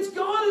rebellion against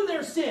God in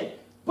their sin.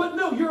 But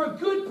no, you're a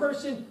good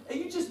person and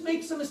you just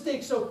make some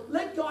mistakes. So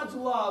let God's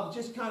love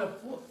just kind of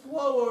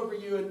flow over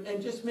you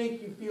and just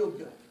make you feel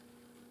good.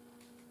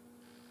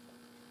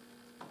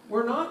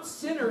 We're not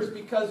sinners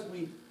because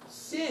we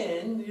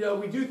sin,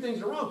 we do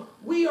things wrong.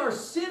 We are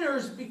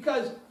sinners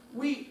because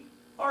we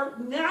are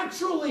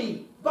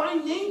naturally, by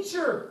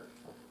nature,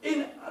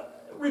 in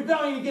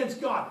rebellion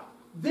against God.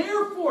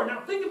 Therefore,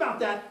 now think about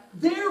that.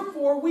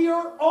 Therefore, we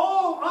are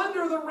all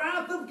under the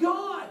wrath of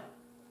God.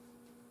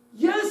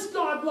 Yes,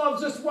 God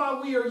loves us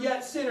while we are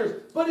yet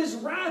sinners, but his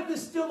wrath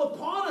is still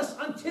upon us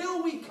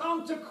until we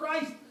come to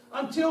Christ,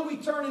 until we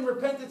turn in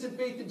repentance and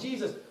faith to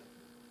Jesus.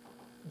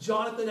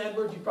 Jonathan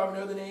Edwards, you probably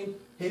know the name.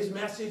 His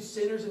message,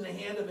 Sinners in the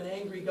Hand of an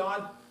Angry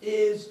God,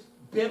 is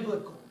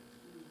biblical.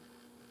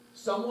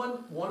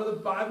 One of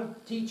the Bible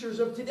teachers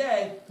of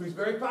today, who's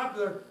very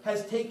popular,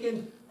 has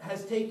taken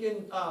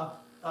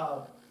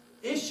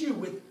issue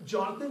with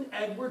Jonathan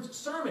Edwards'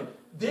 sermon.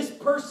 This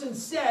person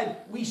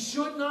said we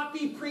should not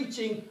be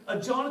preaching a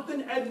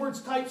Jonathan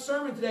Edwards type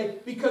sermon today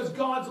because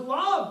God's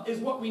love is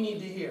what we need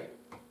to hear.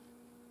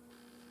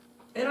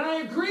 And I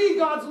agree,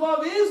 God's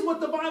love is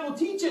what the Bible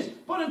teaches.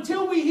 But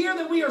until we hear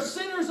that we are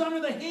sinners under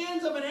the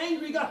hands of an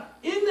angry God,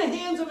 in the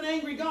hands of an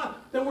angry God,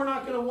 then we're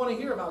not going to want to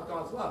hear about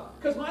God's love.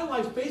 Because my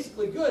life's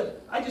basically good.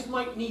 I just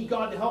might need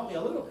God to help me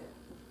a little bit.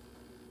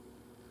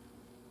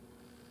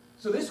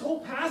 So this whole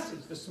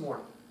passage this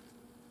morning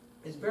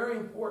is very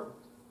important.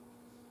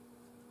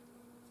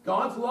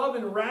 God's love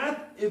and wrath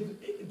is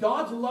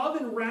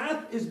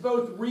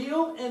both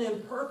real and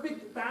in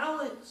perfect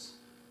balance.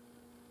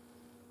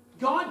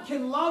 God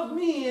can love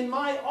me in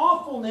my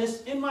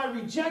awfulness, in my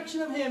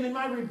rejection of him, in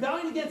my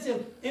rebellion against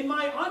him, in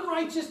my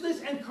unrighteousness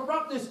and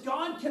corruptness.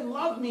 God can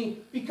love me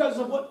because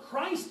of what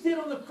Christ did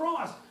on the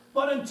cross.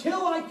 But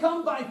until I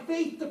come by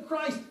faith to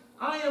Christ,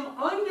 I am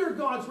under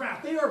God's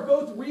wrath. They are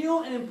both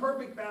real and in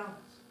perfect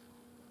balance.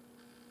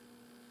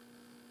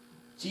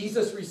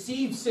 Jesus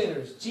received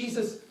sinners.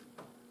 Jesus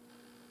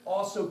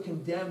also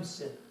condemns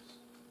sinners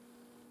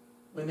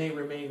when they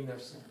remain in their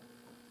sin.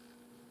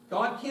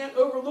 God can't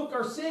overlook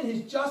our sin.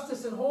 His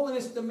justice and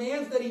holiness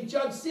demands that he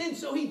judge sin,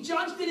 so he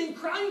judged it in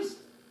Christ.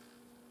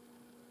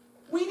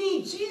 We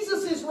need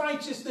Jesus'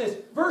 righteousness.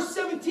 Verse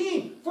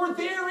 17, for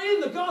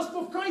therein the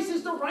gospel of Christ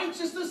is the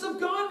righteousness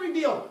of God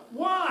revealed.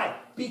 Why?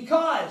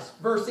 Because,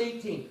 verse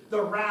 18,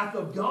 the wrath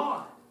of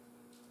God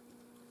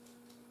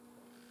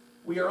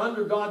We are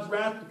under God's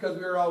wrath because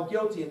we are all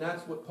guilty, and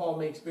that's what Paul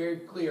makes very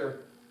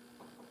clear.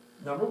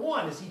 Number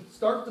one, as he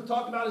starts to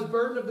talk about his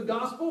burden of the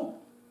gospel,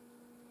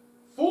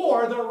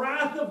 for the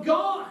wrath of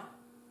God.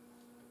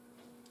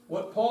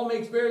 What Paul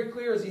makes very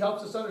clear as he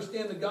helps us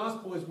understand the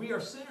gospel is we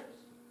are sinners.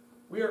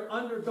 We are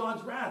under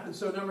God's wrath. And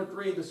so number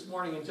three this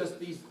morning, and just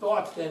these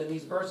thoughts then in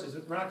these verses,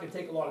 we're not going to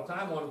take a lot of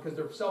time on them because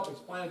they're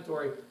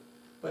self-explanatory,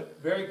 but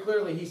very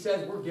clearly he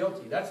says we're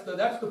guilty. That's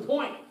the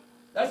point.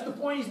 That's the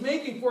point he's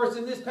making for us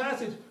in this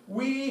passage.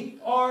 We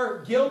are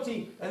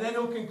guilty. And then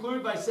he'll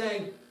conclude by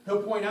saying,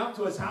 he'll point out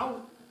to us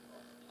how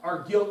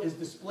our guilt is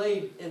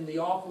displayed in the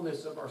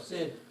awfulness of our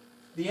sin.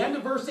 The end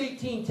of verse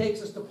 18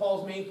 takes us to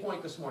Paul's main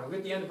point this morning. Look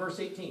at the end of verse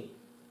 18.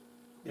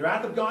 The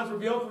wrath of God is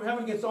revealed from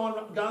heaven against all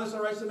godless and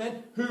unrighteous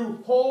men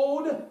who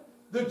hold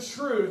the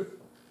truth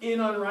in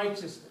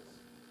unrighteousness.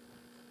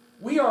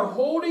 We are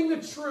holding the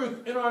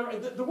truth in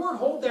the word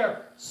hold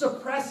there,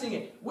 suppressing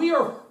it. We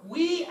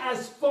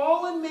as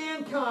fallen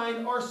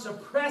mankind are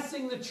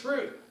suppressing the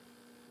truth.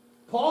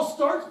 Paul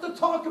starts to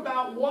talk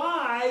about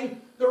why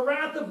the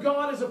wrath of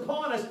God is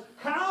upon us.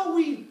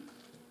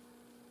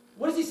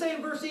 What does he say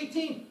in verse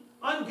 18?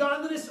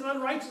 Ungodliness and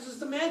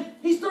unrighteousness of men.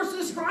 He starts to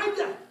describe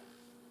that.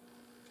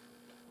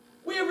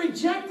 We have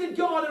rejected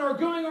God and are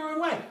going our own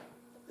way.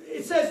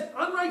 It says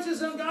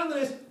unrighteousness and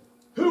ungodliness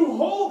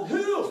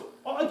who?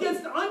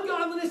 Against the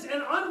ungodliness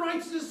and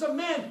unrighteousness of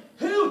men.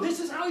 Who? This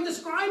is how he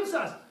describes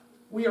us.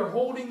 We are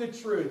holding the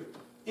truth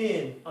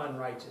in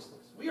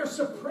unrighteousness. We are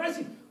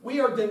suppressing. We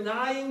are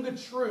denying the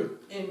truth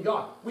in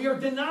God. We are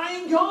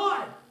denying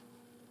God.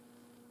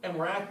 And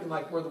we're acting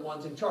like we're the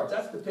ones in charge.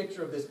 That's the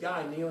picture of this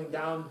guy kneeling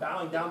down,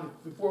 bowing down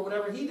before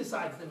whatever he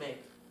decides to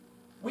make.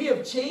 We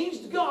have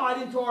changed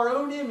God into our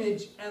own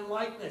image and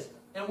likeness.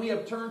 And we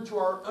have turned to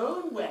our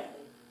own way.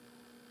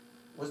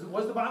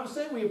 What's the Bible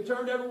saying? We have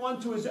turned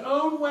everyone to his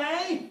own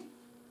way.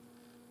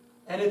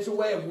 And it's a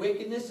way of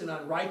wickedness and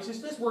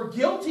unrighteousness. We're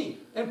guilty.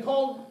 And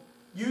Paul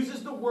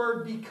uses the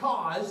word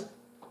because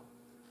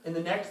in the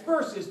next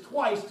verses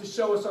twice to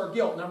show us our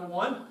guilt. Number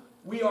one,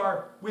 we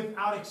are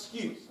without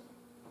excuse.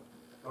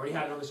 I already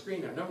had it on the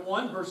screen there. Number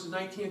one, verses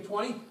 19 and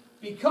 20.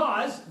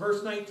 Because,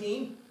 verse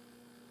 19,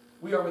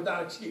 we are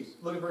without excuse.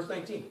 Look at verse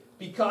 19.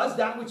 Because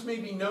that which may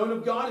be known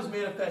of God is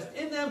manifest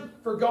in them,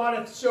 for God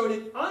hath showed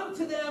it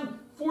unto them,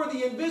 for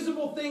the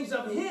invisible things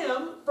of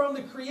him from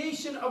the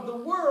creation of the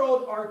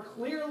world are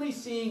clearly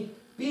seen,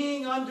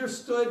 being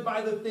understood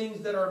by the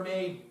things that are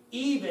made,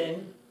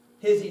 even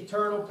his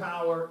eternal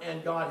power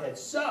and Godhead,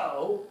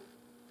 so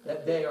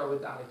that they are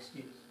without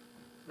excuse.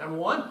 Number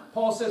one,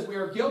 Paul says we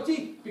are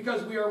guilty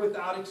because we are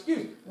without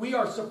excuse. We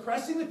are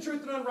suppressing the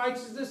truth in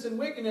unrighteousness and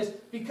wickedness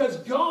because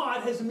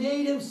God has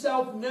made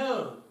himself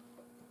known.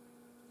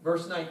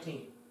 Verse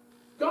 19.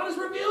 God has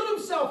revealed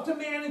himself to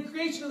man in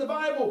creation of the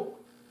Bible.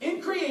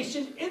 In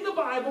creation, in the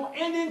Bible,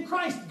 and in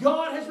Christ.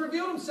 God has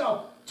revealed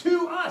himself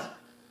to us.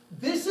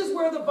 This is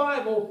where the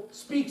Bible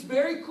speaks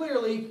very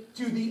clearly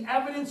to the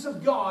evidence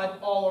of God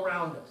all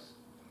around us.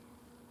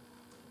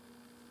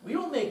 We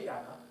don't make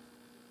that up.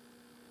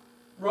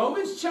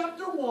 Romans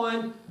chapter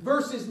 1,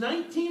 verses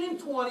 19 and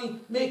 20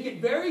 make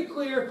it very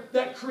clear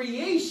that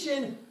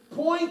creation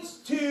points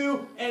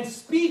to and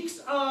speaks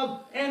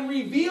of and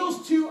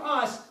reveals to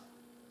us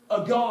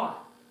a God,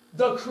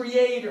 the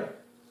Creator.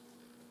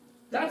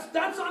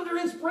 That's under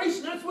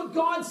inspiration. That's what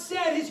God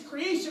said his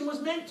creation was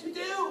meant to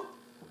do.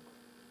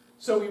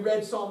 So we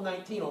read Psalm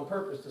 19 on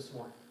purpose this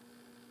morning.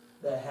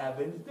 The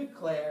heavens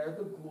declare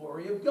the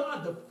glory of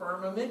God. The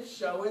firmament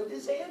showeth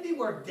his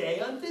handiwork. Day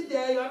unto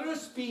day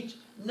uttereth speech.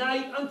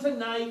 Night unto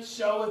night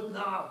showeth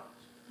knowledge.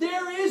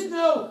 There is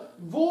no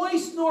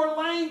voice nor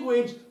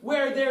language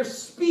where their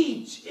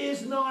speech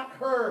is not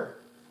heard.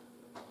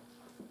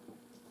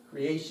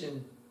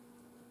 Creation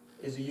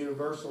is a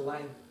universal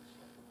language.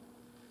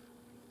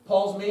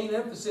 Paul's main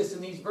emphasis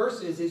in these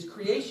verses is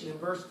creation in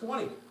verse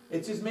 20.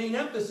 It's his main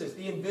emphasis.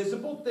 The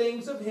invisible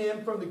things of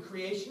him from the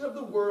creation of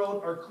the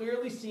world are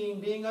clearly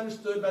seen, being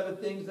understood by the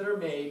things that are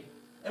made.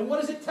 And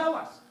what does it tell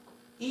us?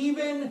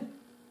 Even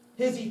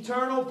his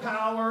eternal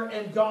power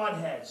and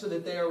Godhead, so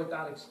that they are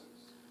without excuse.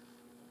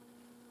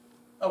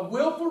 A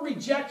willful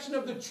rejection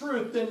of the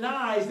truth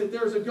denies that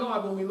there is a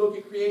God when we look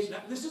at creation.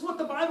 Now, this is what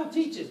the Bible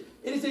teaches.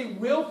 It is a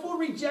willful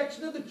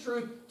rejection of the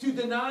truth to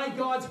deny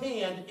God's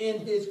hand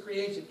in his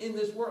creation, in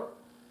this world.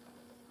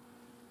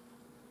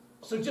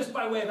 So just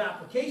by way of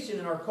application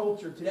in our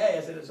culture today,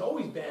 as it has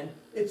always been,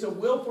 it's a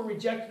willful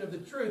rejection of the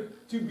truth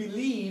to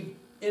believe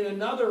in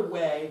another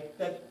way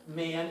that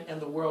man and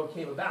the world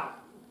came about,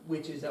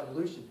 which is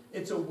evolution.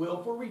 It's a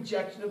willful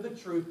rejection of the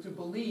truth to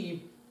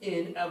believe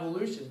in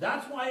evolution.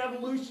 That's why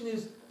evolution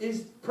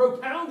is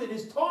propounded,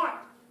 is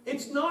taught.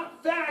 It's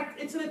not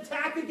fact, it's an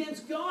attack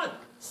against God.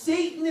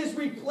 Satan is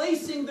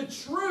replacing the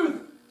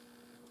truth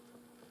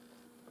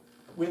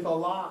with a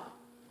lie.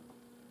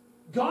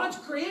 God's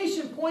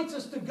creation points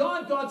us to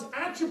God, God's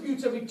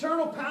attributes of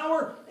eternal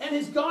power and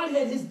his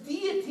Godhead, his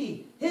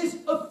deity, his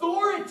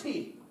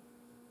authority,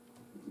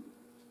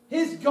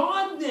 his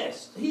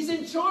godness. He's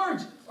in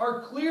charge,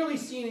 are clearly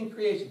seen in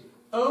creation.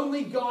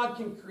 Only God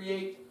can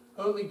create.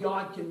 Only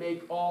God can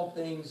make all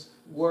things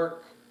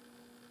work.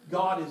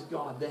 God is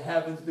God. The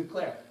heavens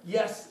declare.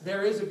 Yes,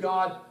 there is a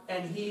God,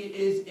 and He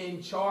is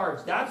in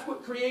charge. That's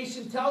what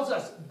creation tells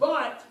us.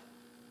 But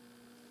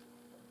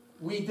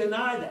we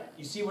deny that.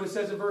 You see what it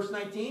says in verse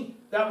 19?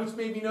 That which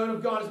may be known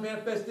of God is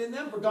manifest in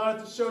them, for God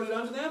hath showed it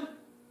unto them.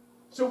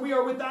 So we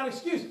are without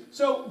excuse.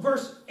 So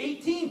verse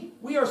 18,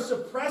 we are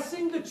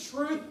suppressing the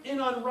truth in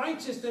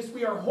unrighteousness.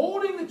 We are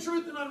holding the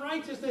truth in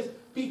unrighteousness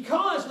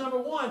because, number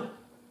one,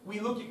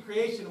 we look at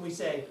creation and we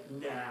say,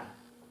 nah,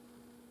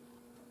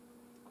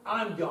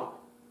 I'm God.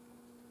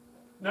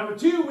 Number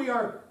two, we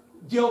are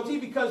guilty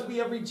because we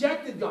have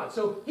rejected God.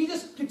 So he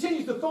just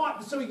continues the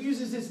thought. So he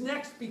uses his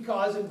next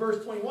because in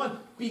verse 21.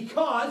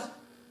 Because,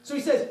 so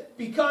he says,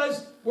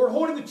 because we're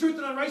holding the truth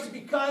in unrighteousness,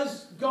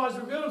 because God's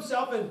revealed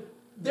himself, and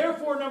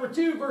therefore, number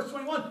two, verse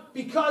 21,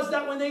 because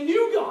that when they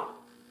knew God,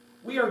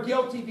 we are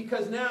guilty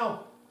because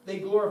now they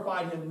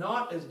glorified him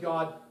not as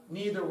God,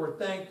 neither were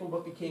thankful,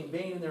 but became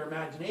vain in their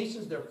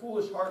imaginations. Their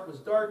foolish heart was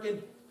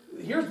darkened.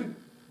 Here's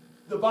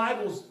the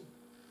Bible's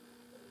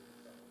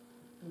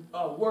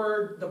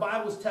word, the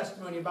Bible's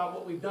testimony about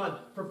what we've done.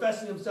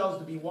 Professing themselves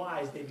to be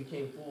wise, they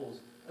became fools.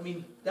 I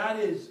mean, that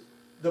is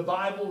the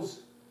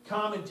Bible's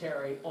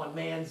commentary on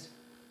man's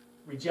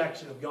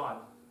rejection of God.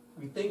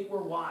 We think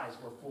we're wise,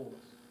 we're fools.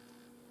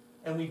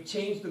 And we've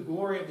changed the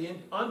glory of the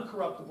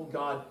uncorruptible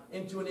God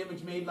into an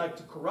image made like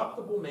to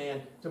corruptible man,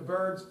 to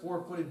birds,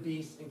 four-footed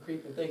beasts, and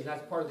creeping things. And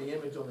that's part of the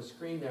image on the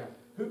screen there.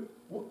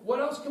 What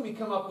else can we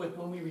come up with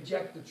when we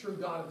reject the true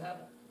God of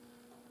heaven?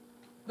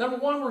 Number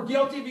one, we're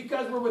guilty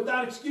because we're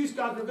without excuse.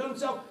 God revealed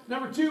himself.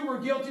 Number two,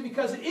 we're guilty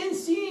because in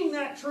seeing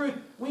that truth,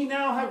 we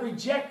now have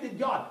rejected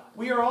God.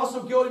 We are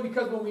also guilty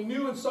because when we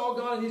knew and saw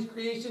God in his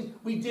creation,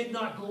 we did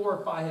not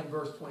glorify him,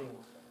 verse 21.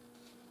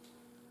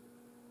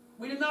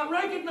 We did not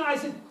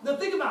recognize it. Now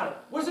think about it.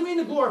 What does it mean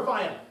to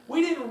glorify him?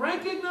 We didn't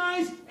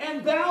recognize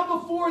and bow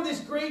before this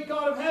great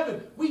God of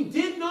heaven. We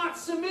did not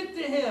submit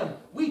to him.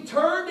 We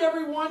turned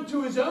everyone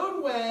to his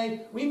own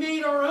way. We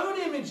made our own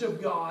image of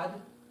God.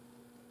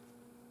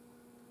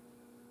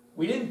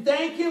 We didn't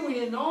thank him. We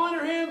didn't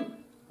honor him.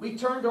 We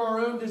turned to our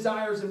own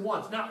desires and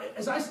wants. Now,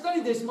 as I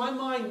studied this, my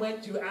mind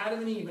went to Adam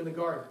and Eve in the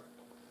garden.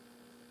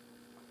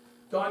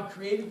 God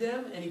created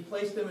them, and he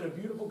placed them in a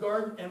beautiful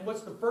garden. And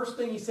what's the first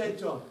thing he said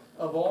to them?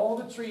 Of all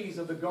the trees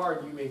of the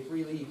garden, you may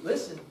freely eat.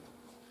 Listen,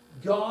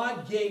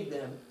 God gave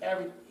them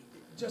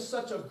just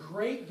such a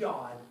great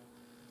God,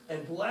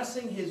 and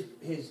blessing his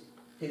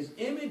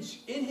image,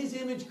 in his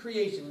image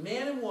creation,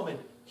 man and woman,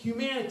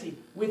 humanity,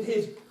 with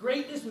his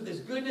greatness, with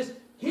his goodness.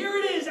 Here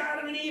it is,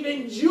 Adam and Eve,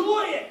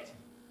 enjoy it.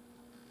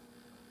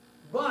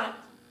 But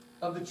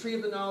of the tree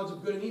of the knowledge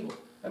of good and evil.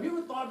 Have you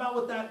ever thought about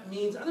what that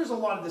means? And there's a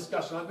lot of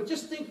discussion on it, but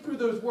just think through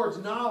those words,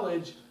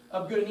 knowledge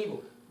of good and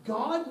evil.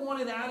 God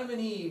wanted Adam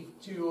and Eve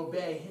to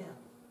obey him,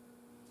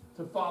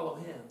 to follow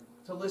him,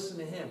 to listen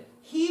to him.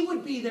 He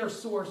would be their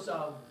source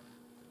of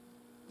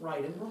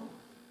right and wrong.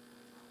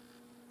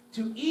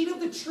 To eat of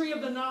the tree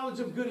of the knowledge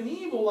of good and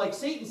evil, like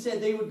Satan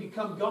said, they would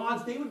become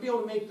gods. They would be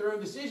able to make their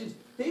own decisions.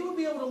 They would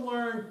be able to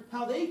learn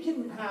how they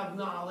can have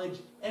knowledge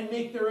and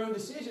make their own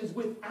decisions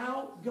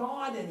without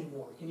God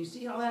anymore. Can you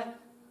see how that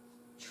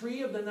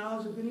tree of the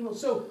knowledge of good and evil?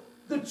 So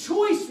the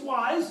choice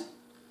was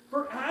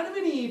for Adam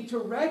and Eve to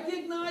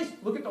recognize,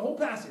 look at the whole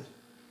passage.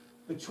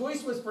 The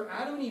choice was for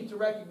Adam and Eve to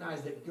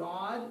recognize that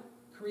God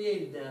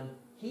created them.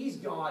 He's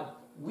God.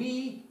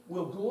 We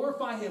will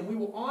glorify him. We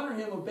will honor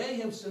him, obey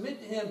him,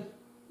 submit to him,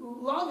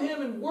 love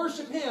him, and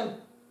worship him.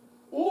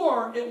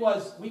 Or it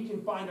was, we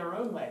can find our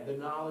own way, the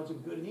knowledge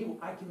of good and evil.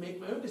 I can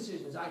make my own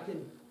decisions. I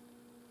can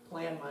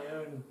plan my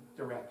own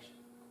direction.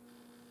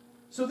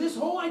 So this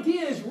whole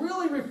idea is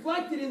really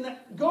reflected in the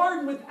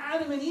garden with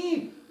Adam and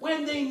Eve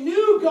when they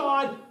knew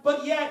God,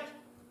 but yet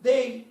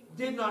they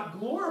did not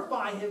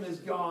glorify him as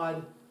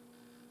God,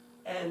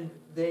 and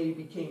they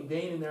became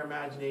vain in their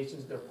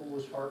imaginations. Their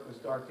foolish heart was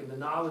darkened. The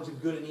knowledge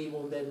of good and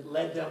evil then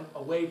led them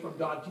away from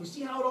God. Can you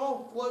see how it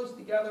all flows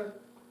together?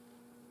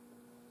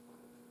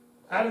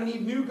 Adam and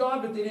Eve knew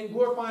God, but they didn't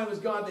glorify him as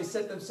God. They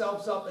set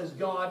themselves up as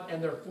God,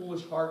 and their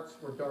foolish hearts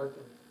were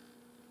darkened.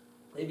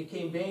 They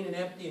became vain and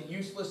empty and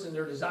useless in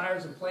their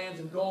desires and plans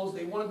and goals.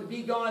 They wanted to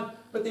be God,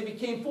 but they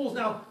became fools.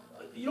 Now,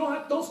 you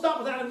don't stop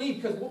with Adam and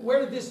Eve, because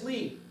where did this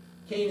lead?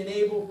 Cain and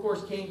Abel, of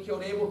course, Cain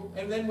killed Abel.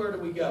 And then where do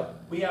we go?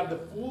 We have the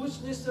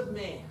foolishness of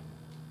man.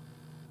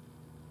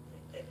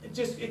 It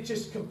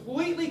just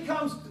completely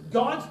comes,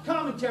 God's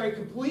commentary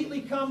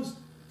completely comes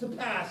to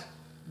pass.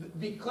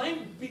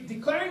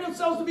 Declaring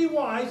themselves to be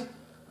wise,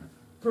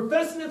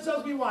 professing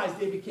themselves to be wise,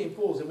 they became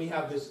fools. And we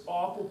have this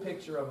awful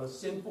picture of a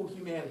sinful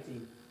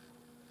humanity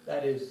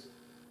that is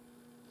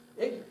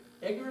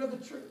ignorant of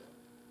the truth,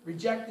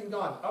 rejecting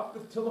God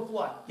up to the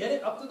flood. Get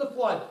it? Up to the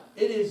flood.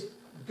 It is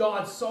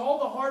God saw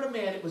the heart of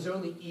man. It was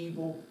only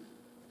evil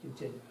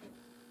continued.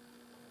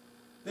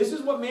 This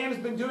is what man has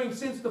been doing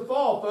since the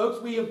fall,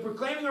 folks. We are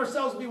proclaiming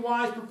ourselves to be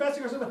wise,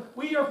 professing ourselves.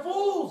 We are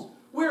fools.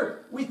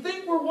 We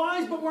think we're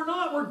wise, but we're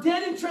not. We're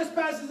dead in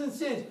trespasses and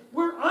sins.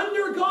 We're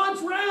under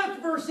God's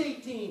wrath, verse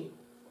 18.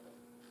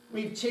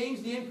 We've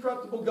changed the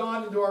incorruptible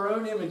God into our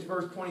own image,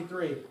 verse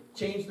 23.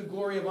 Changed the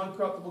glory of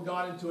uncorruptible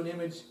God into an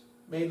image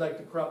made like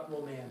the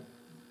corruptible man.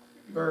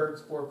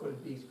 Birds,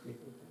 four-footed beasts,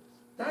 creeping things.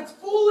 That's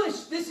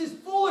foolish. This is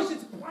foolish.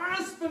 It's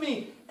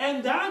blasphemy.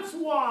 And that's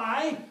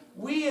why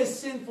we as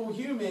sinful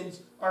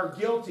humans are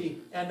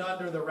guilty and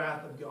under the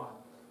wrath of God.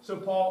 So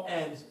Paul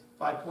ends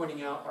by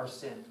pointing out our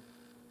sin.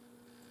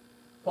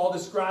 Paul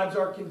describes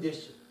our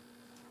condition.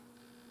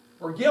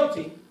 We're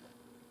guilty.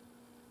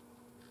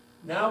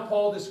 Now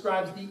Paul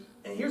describes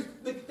and here's,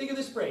 think of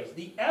this phrase,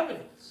 the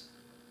evidence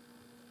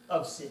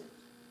of sin.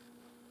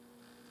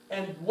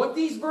 And what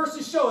these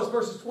verses show us,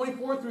 verses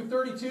 24 through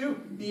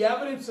 32, the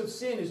evidence of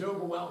sin is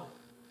overwhelming.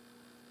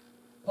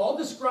 Paul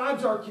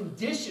describes our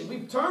condition.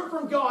 We've turned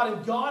from God,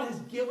 and God has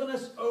given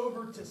us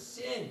over to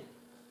sin.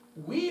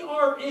 We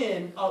are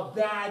in a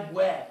bad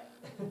way.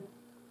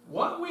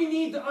 What we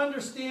need to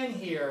understand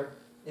here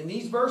in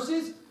these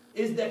verses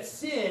is that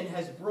sin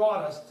has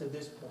brought us to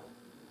this point.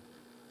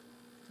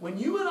 When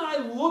you and I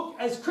look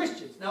as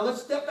Christians, now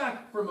let's step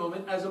back for a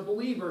moment as a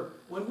believer,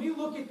 when we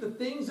look at the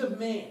things of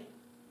man,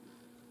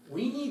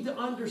 we need to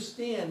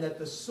understand that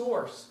the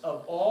source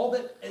of all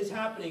that is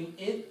happening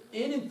in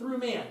and through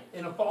man,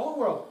 in a fallen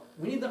world,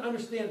 we need to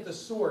understand that the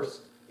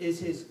source is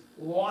his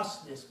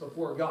lostness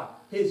before God,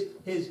 his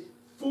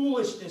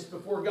foolishness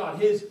before God,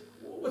 his,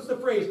 what's the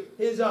phrase,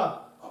 his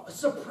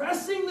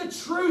suppressing the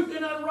truth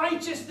in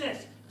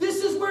unrighteousness.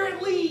 This is where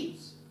it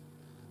leads.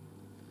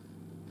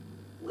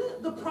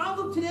 The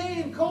problem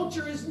today in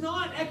culture is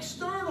not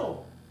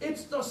external.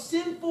 It's the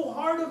sinful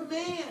heart of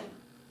man.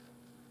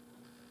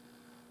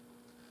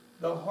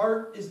 The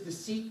heart is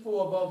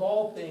deceitful above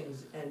all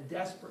things and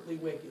desperately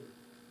wicked.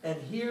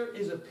 And here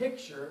is a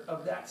picture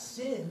of that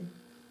sin.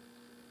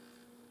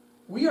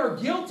 We are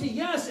guilty,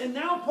 yes, and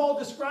now Paul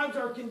describes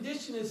our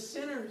condition as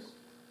sinners.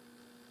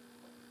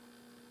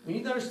 We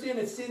need to understand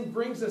that sin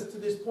brings us to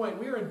this point.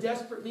 We are in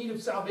desperate need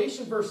of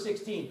salvation, verse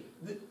 16.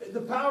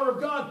 The power of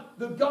God,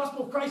 the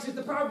gospel of Christ is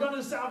the power of God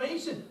unto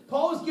salvation.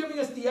 Paul is giving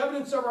us the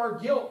evidence of our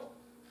guilt.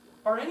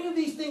 Are any of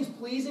these things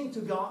pleasing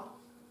to God?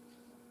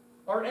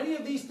 Are any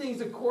of these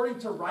things according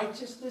to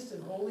righteousness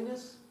and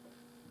holiness?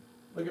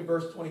 Look at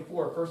verse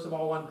 24. First of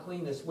all,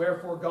 uncleanness.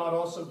 Wherefore God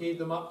also gave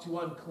them up to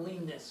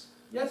uncleanness.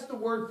 That's the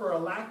word for a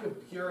lack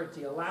of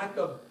purity, a lack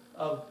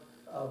of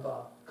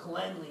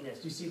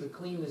cleanliness. You see the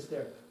cleanness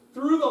there.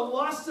 Through the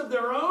lusts of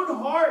their own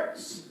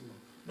hearts.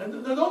 Now,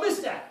 don't miss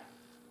that.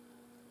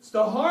 It's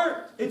the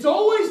heart. It's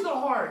always the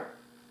heart.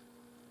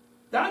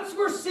 That's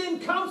where sin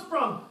comes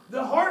from.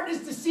 The heart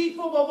is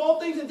deceitful above all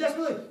things and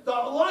desperately. The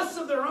lusts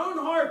of their own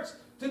hearts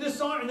to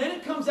dishonor. And then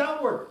it comes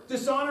outward.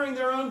 Dishonoring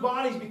their own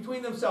bodies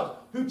between themselves.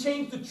 Who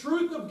change the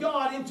truth of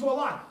God into a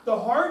lie. The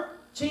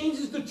heart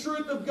changes the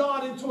truth of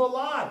God into a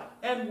lie.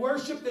 And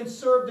worshiped and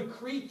served the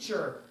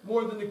creature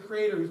more than the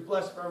Creator who's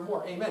blessed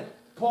forevermore. Amen.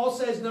 Paul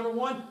says, number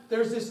one,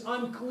 there's this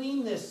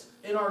uncleanness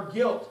in our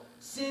guilt.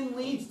 Sin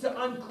leads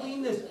to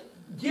uncleanness.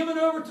 Given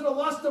over to the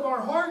lust of our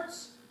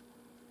hearts.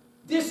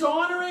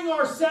 Dishonoring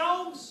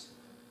ourselves.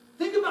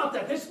 Think about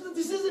that. This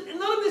isn't,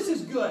 none of this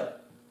is good.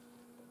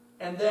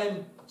 And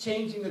then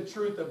changing the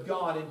truth of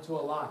God into a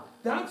lie.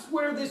 That's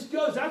where this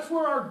goes. That's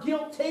where our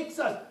guilt takes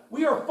us.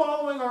 We are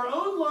following our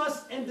own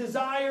lusts and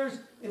desires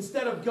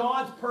instead of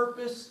God's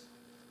purpose.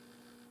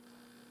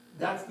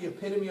 That's the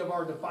epitome of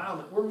our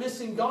defilement. We're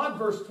missing God,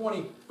 verse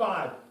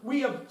 25. We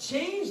have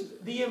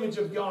changed the image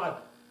of God.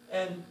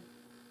 And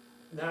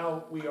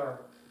now we are.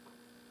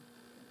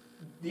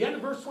 The end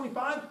of verse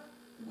 25,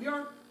 we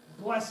aren't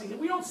blessing it.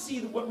 We don't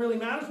see what really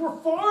matters. We're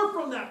far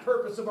from that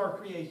purpose of our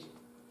creation.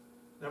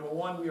 Number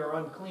one, we are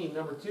unclean.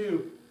 Number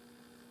two,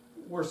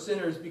 we're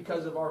sinners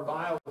because of our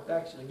vile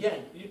affection.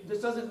 Again, this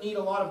doesn't need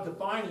a lot of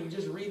defining. You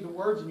just read the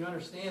words and you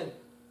understand.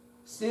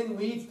 Sin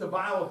leads to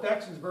vile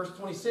affections, verse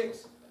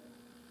 26.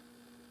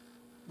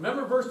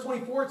 Remember verse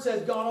 24, it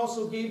says, God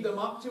also gave them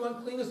up to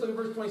uncleanness. Look at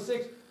verse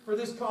 26. For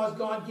this cause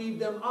God gave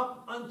them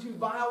up unto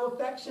vile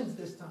affections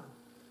this time.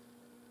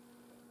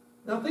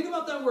 Now think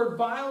about that word,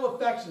 vile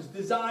affections,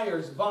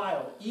 desires,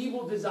 vile,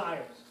 evil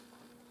desires.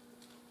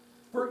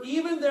 For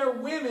even their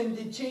women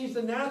did change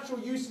the natural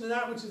use into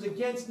that which is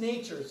against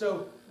nature.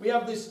 So we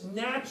have this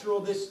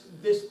natural, this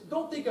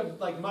don't think of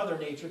like Mother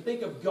Nature.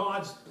 Think of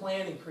God's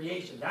plan and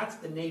creation. That's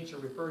the nature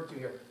referred to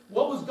here.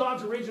 What was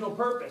God's original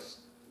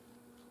purpose?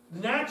 The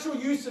natural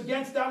use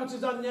against that which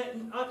is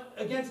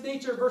against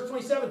nature, verse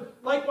 27.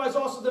 Likewise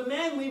also the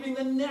men, leaving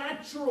the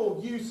natural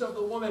use of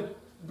the woman,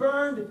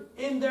 burned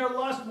in their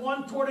lust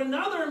one toward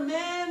another,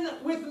 men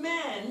with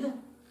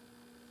men,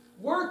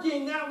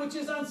 working that which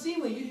is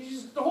unseemly.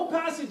 The whole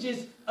passage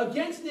is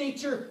against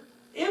nature,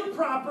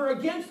 improper,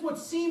 against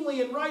what's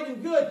seemly and right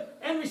and good,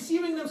 and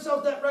receiving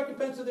themselves that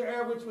recompense of their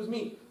error which was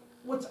meet.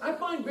 What I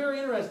find very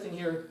interesting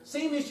here,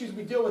 same issues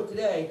we deal with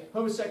today,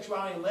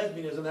 homosexuality and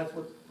lesbianism, that's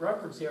what's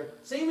referenced here.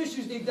 Same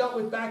issues they dealt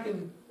with back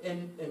in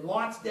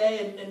Lot's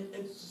day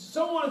and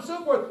so on and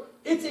so forth.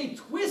 It's a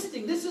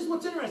twisting. This is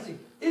what's interesting.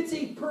 It's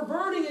a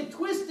perverting, a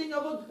twisting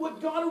of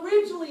what God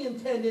originally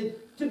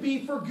intended to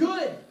be for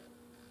good.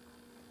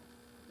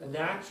 The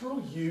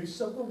natural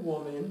use of the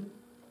woman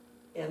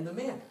and the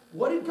man.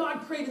 What did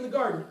God create in the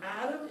garden?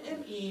 Adam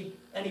and Eve,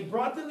 and he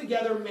brought them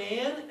together,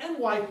 man and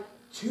wife,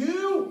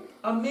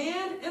 a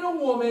man and a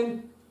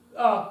woman.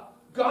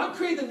 God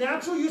created the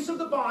natural use of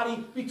the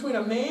body between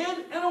a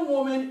man and a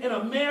woman in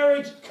a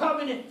marriage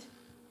covenant.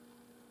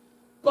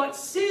 But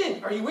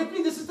sin, are you with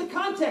me? This is the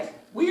context.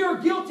 We are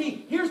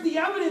guilty. Here's the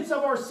evidence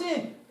of our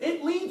sin.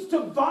 It leads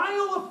to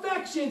vile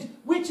affections,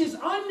 which is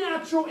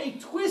unnatural, a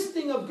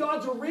twisting of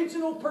God's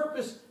original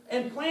purpose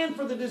and plan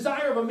for the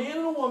desire of a man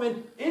and a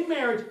woman in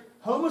marriage.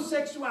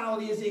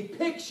 Homosexuality is a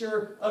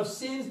picture of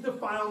sin's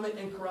defilement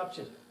and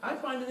corruption. I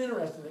find it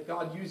interesting that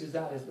God uses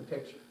that as the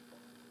picture,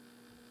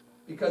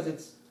 because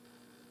it's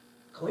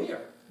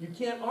clear. You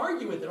can't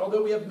argue with it.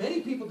 Although we have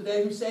many people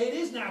today who say it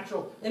is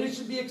natural and it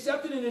should be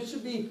accepted and it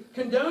should be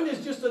condoned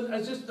as just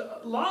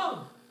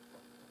love.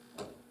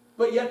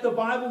 But yet the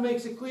Bible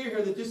makes it clear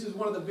here that this is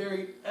one of the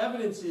very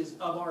evidences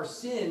of our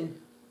sin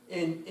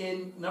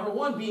in number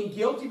one, being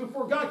guilty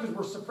before God, because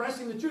we're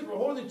suppressing the truth, we're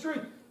holding the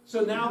truth.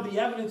 So now the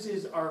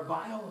evidences are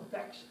vile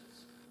affections.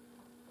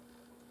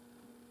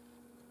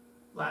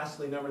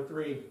 Lastly, number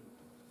three,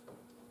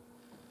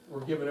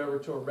 we're given over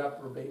to a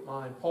reprobate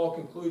mind. Paul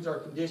concludes our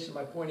condition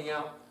by pointing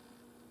out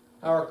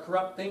how our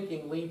corrupt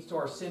thinking leads to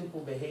our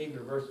sinful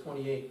behavior. Verse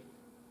 28.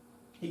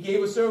 He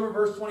gave us over,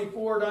 verse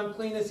 24, to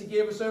uncleanness. He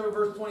gave us over,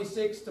 verse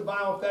 26, to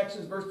vile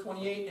affections, verse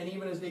 28. And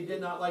even as they did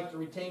not like to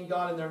retain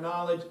God in their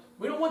knowledge.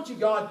 We don't want you,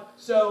 God.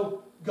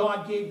 So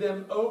God gave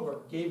them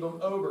up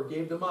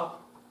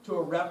to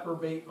a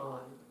reprobate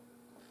mind,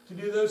 to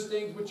do those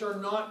things which are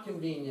not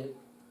convenient.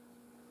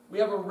 We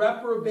have a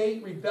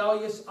reprobate,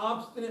 rebellious,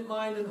 obstinate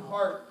mind and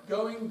heart.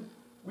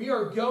 We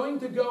are going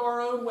to go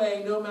our own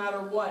way no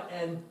matter what.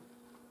 And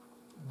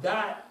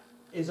that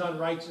is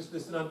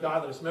unrighteousness and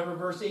ungodliness. Remember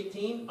verse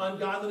 18?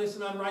 Ungodliness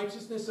and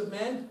unrighteousness of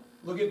men.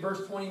 Look at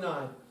verse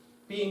 29.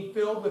 Being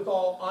filled with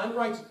all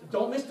unrighteousness.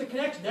 Don't miss the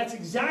connection. That's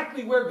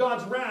exactly where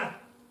God's wrath.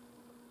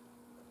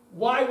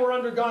 Why we're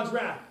under God's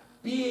wrath.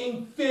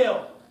 Being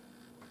filled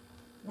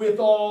with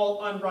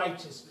all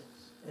unrighteousness.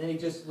 And then he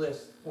just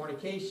lists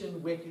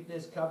fornication,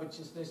 wickedness,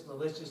 covetousness,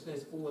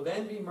 maliciousness, full of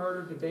envy,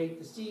 murder, debate,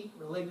 deceit,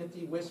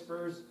 malignity,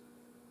 whisperers,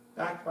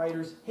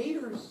 backbiters,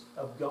 haters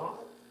of God,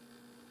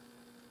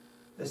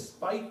 the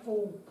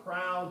spiteful,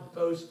 proud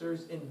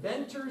boasters,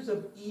 inventors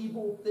of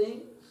evil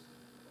things,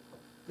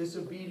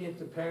 disobedient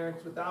to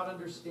parents, without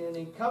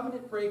understanding,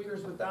 covenant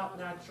breakers, without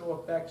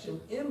natural affection,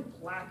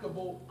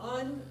 implacable,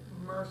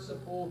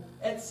 unmerciful,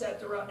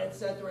 etc.,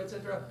 etc.,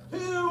 etc.,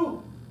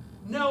 who,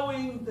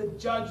 knowing the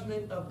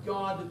judgment of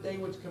God, that they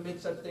which commit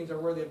such things are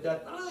worthy of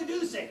death, not only do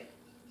the same,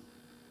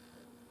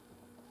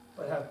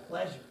 but have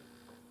pleasure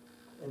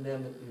in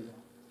them that do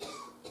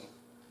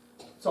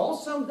that. It's all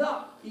summed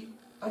up.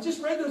 I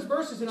just read those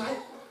verses, and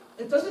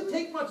it doesn't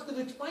take much to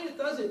explain it,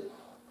 does it?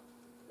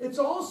 It's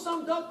all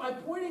summed up by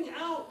pointing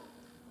out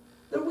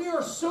that we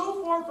are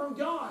so far from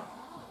God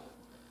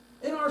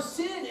in our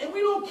sin, and we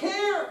don't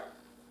care.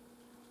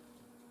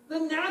 The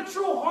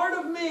natural heart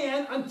of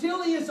man,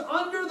 until he is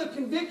under the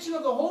conviction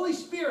of the Holy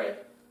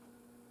Spirit,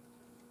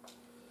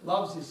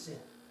 loves his sin.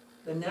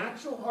 The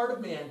natural heart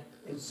of man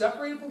is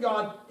separated from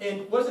God.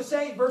 And what does it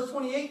say? Verse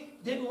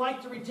 28, didn't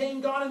like to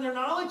retain God in their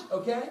knowledge.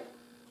 Okay?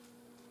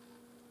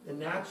 The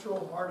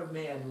natural heart of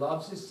man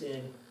loves his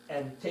sin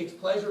and takes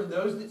pleasure in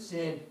those that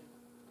sin.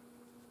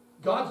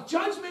 God's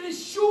judgment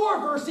is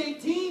sure, verse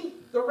 18.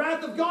 The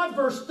wrath of God,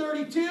 verse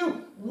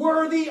 32,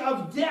 worthy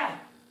of death.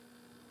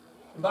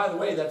 And by the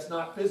way, that's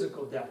not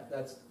physical death.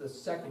 That's the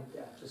second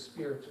death, the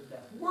spiritual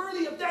death.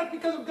 Worthy of death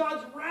because of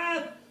God's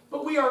wrath.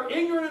 But we are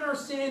ignorant in our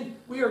sin.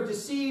 We are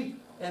deceived.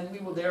 And we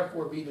will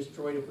therefore be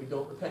destroyed if we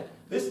don't repent.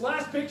 This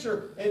last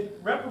picture, in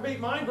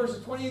reprobate mind,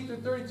 verses 28 through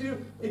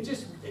 32,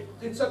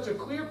 it's such a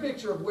clear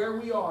picture of where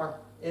we are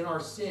in our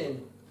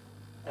sin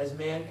as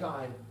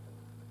mankind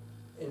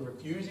in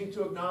refusing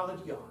to acknowledge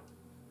God.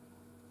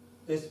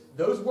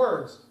 Those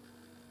words,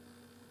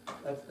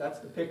 that's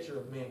the picture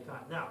of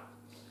mankind. Now,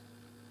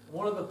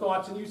 one of the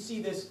thoughts, and you see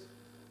this,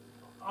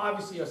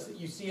 obviously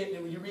you see it,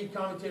 and when you read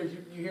commentators,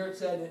 you hear it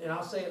said, and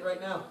I'll say it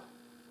right now,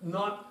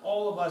 not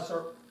all of us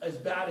are as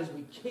bad as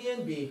we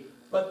can be,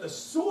 but the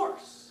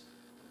source,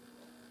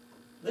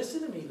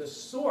 listen to me, the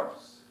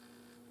source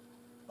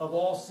of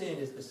all sin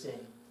is the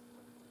same,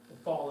 the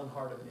fallen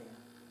heart of man.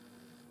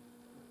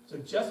 So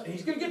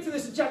he's going to get to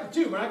this in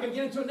chapter 2, we're not going to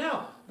get into it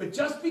now, but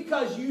just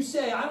because you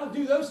say, I don't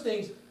do those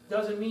things,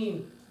 doesn't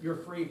mean you're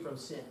free from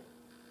sin.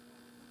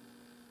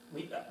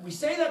 We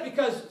say that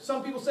because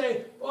some people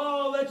say,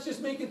 oh, that's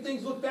just making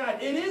things look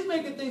bad. It is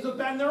making things look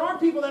bad, and there are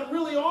people that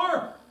really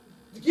are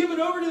given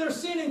over to their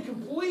sin in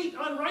complete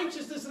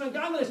unrighteousness and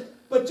ungodliness.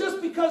 But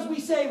just because we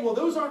say, well,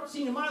 those aren't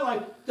seen in my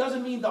life,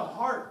 doesn't mean the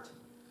heart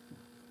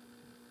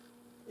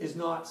is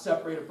not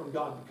separated from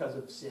God because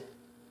of sin.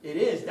 It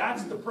is.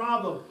 That's the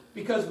problem.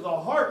 Because of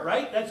the heart,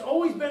 right? That's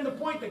always been the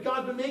point that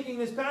God's been making in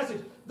this passage.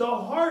 The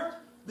heart,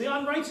 the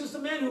unrighteousness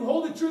of men who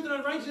hold the truth in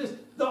unrighteousness,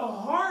 the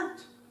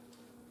heart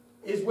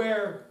is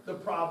where the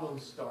problem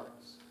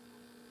starts.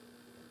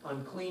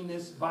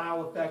 Uncleanness,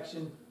 vile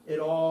affection, It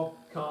all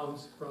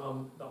comes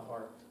from the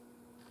heart.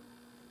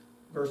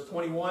 Verse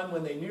 21,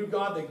 when they knew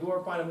God, they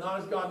glorified him not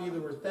as God, neither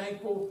were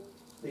thankful.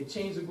 They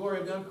changed the glory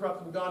of the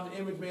uncorruptible God in the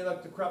image made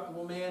like the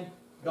corruptible man.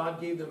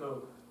 God gave them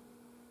over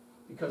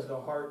because the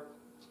heart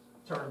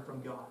turned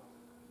from God.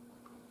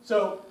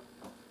 So,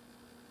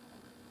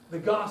 the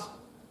gospel.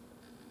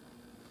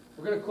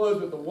 We're going to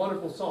close with a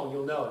wonderful song.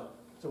 You'll know it.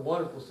 It's a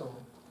wonderful song.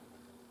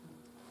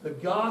 The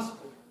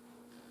gospel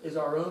is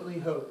our only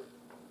hope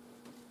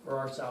for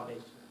our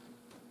salvation.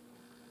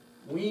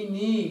 We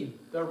need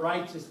the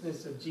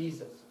righteousness of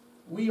Jesus.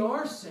 We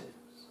are sinners.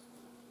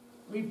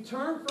 We've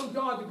turned from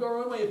God to go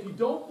our own way. If you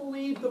don't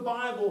believe the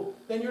Bible,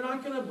 then you're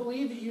not going to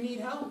believe that you need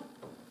help.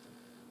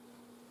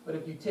 But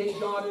if you take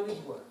God at his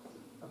word,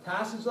 a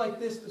passage like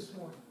this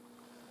morning,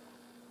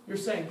 you're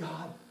saying,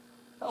 God,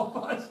 help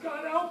us.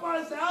 God, help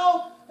us.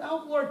 Help.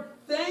 Help, Lord.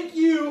 Thank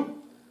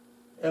you.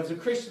 As a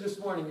Christian this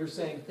morning, you're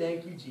saying,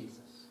 thank you, Jesus.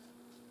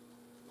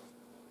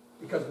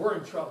 Because we're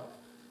in trouble.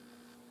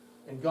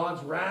 And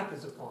God's wrath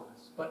is upon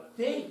us. But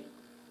faith.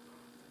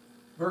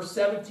 Verse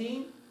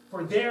 17,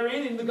 for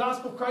therein, in the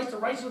gospel of Christ, the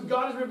righteousness of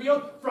God is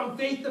revealed from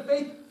faith to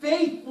faith.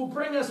 Faith will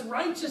bring us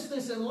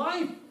righteousness and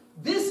life.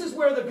 This is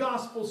where the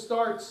gospel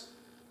starts.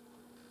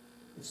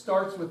 It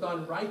starts with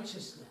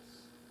unrighteousness.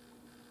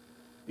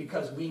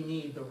 Because we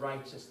need the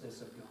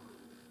righteousness of God.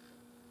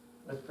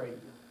 Let's pray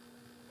together.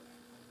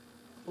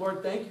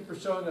 Lord, thank you for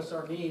showing us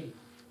our need.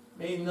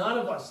 May none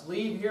of us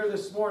leave here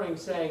this morning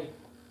saying,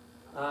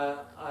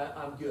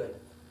 I'm good.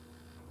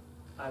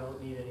 I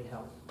don't need any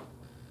help.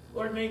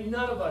 Lord, may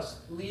none of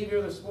us leave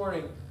here this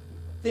morning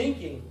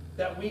thinking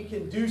that we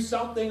can do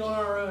something on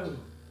our own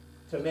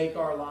to make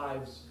our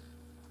lives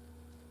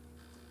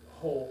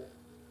whole,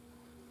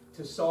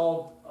 to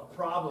solve a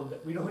problem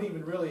that we don't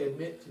even really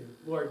admit to.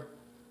 Lord,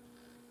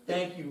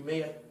 thank you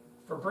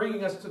for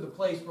bringing us to the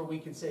place where we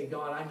can say,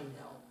 God, I need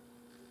help.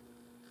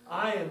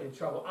 I am in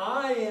trouble.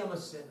 I am a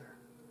sinner.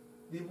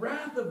 The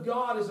wrath of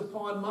God is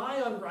upon my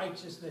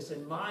unrighteousness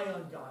and my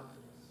ungodliness.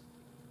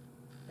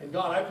 And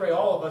God, I pray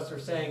all of us are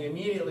saying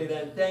immediately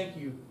then, thank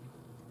you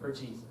for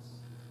Jesus.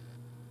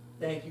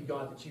 Thank you,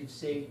 God, that you've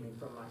saved me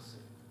from my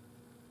sin.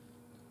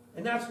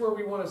 And that's where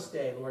we want to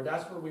stay, Lord.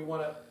 That's where we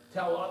want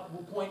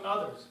to point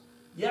others.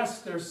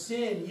 Yes, there's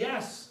sin.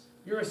 Yes,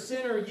 you're a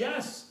sinner.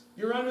 Yes,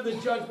 you're under the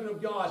judgment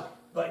of God.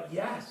 But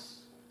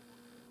yes,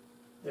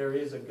 there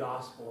is a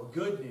gospel, a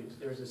good news.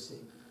 There's a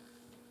Savior.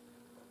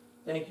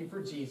 Thank you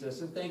for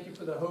Jesus, and thank you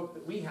for the hope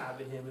that we have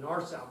in him and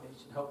our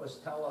salvation. Help us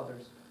tell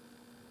others,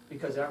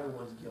 because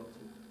everyone's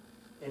guilty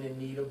and in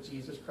need of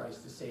Jesus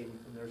Christ to save them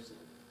from their sin.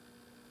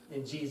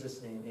 In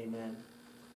Jesus' name, amen.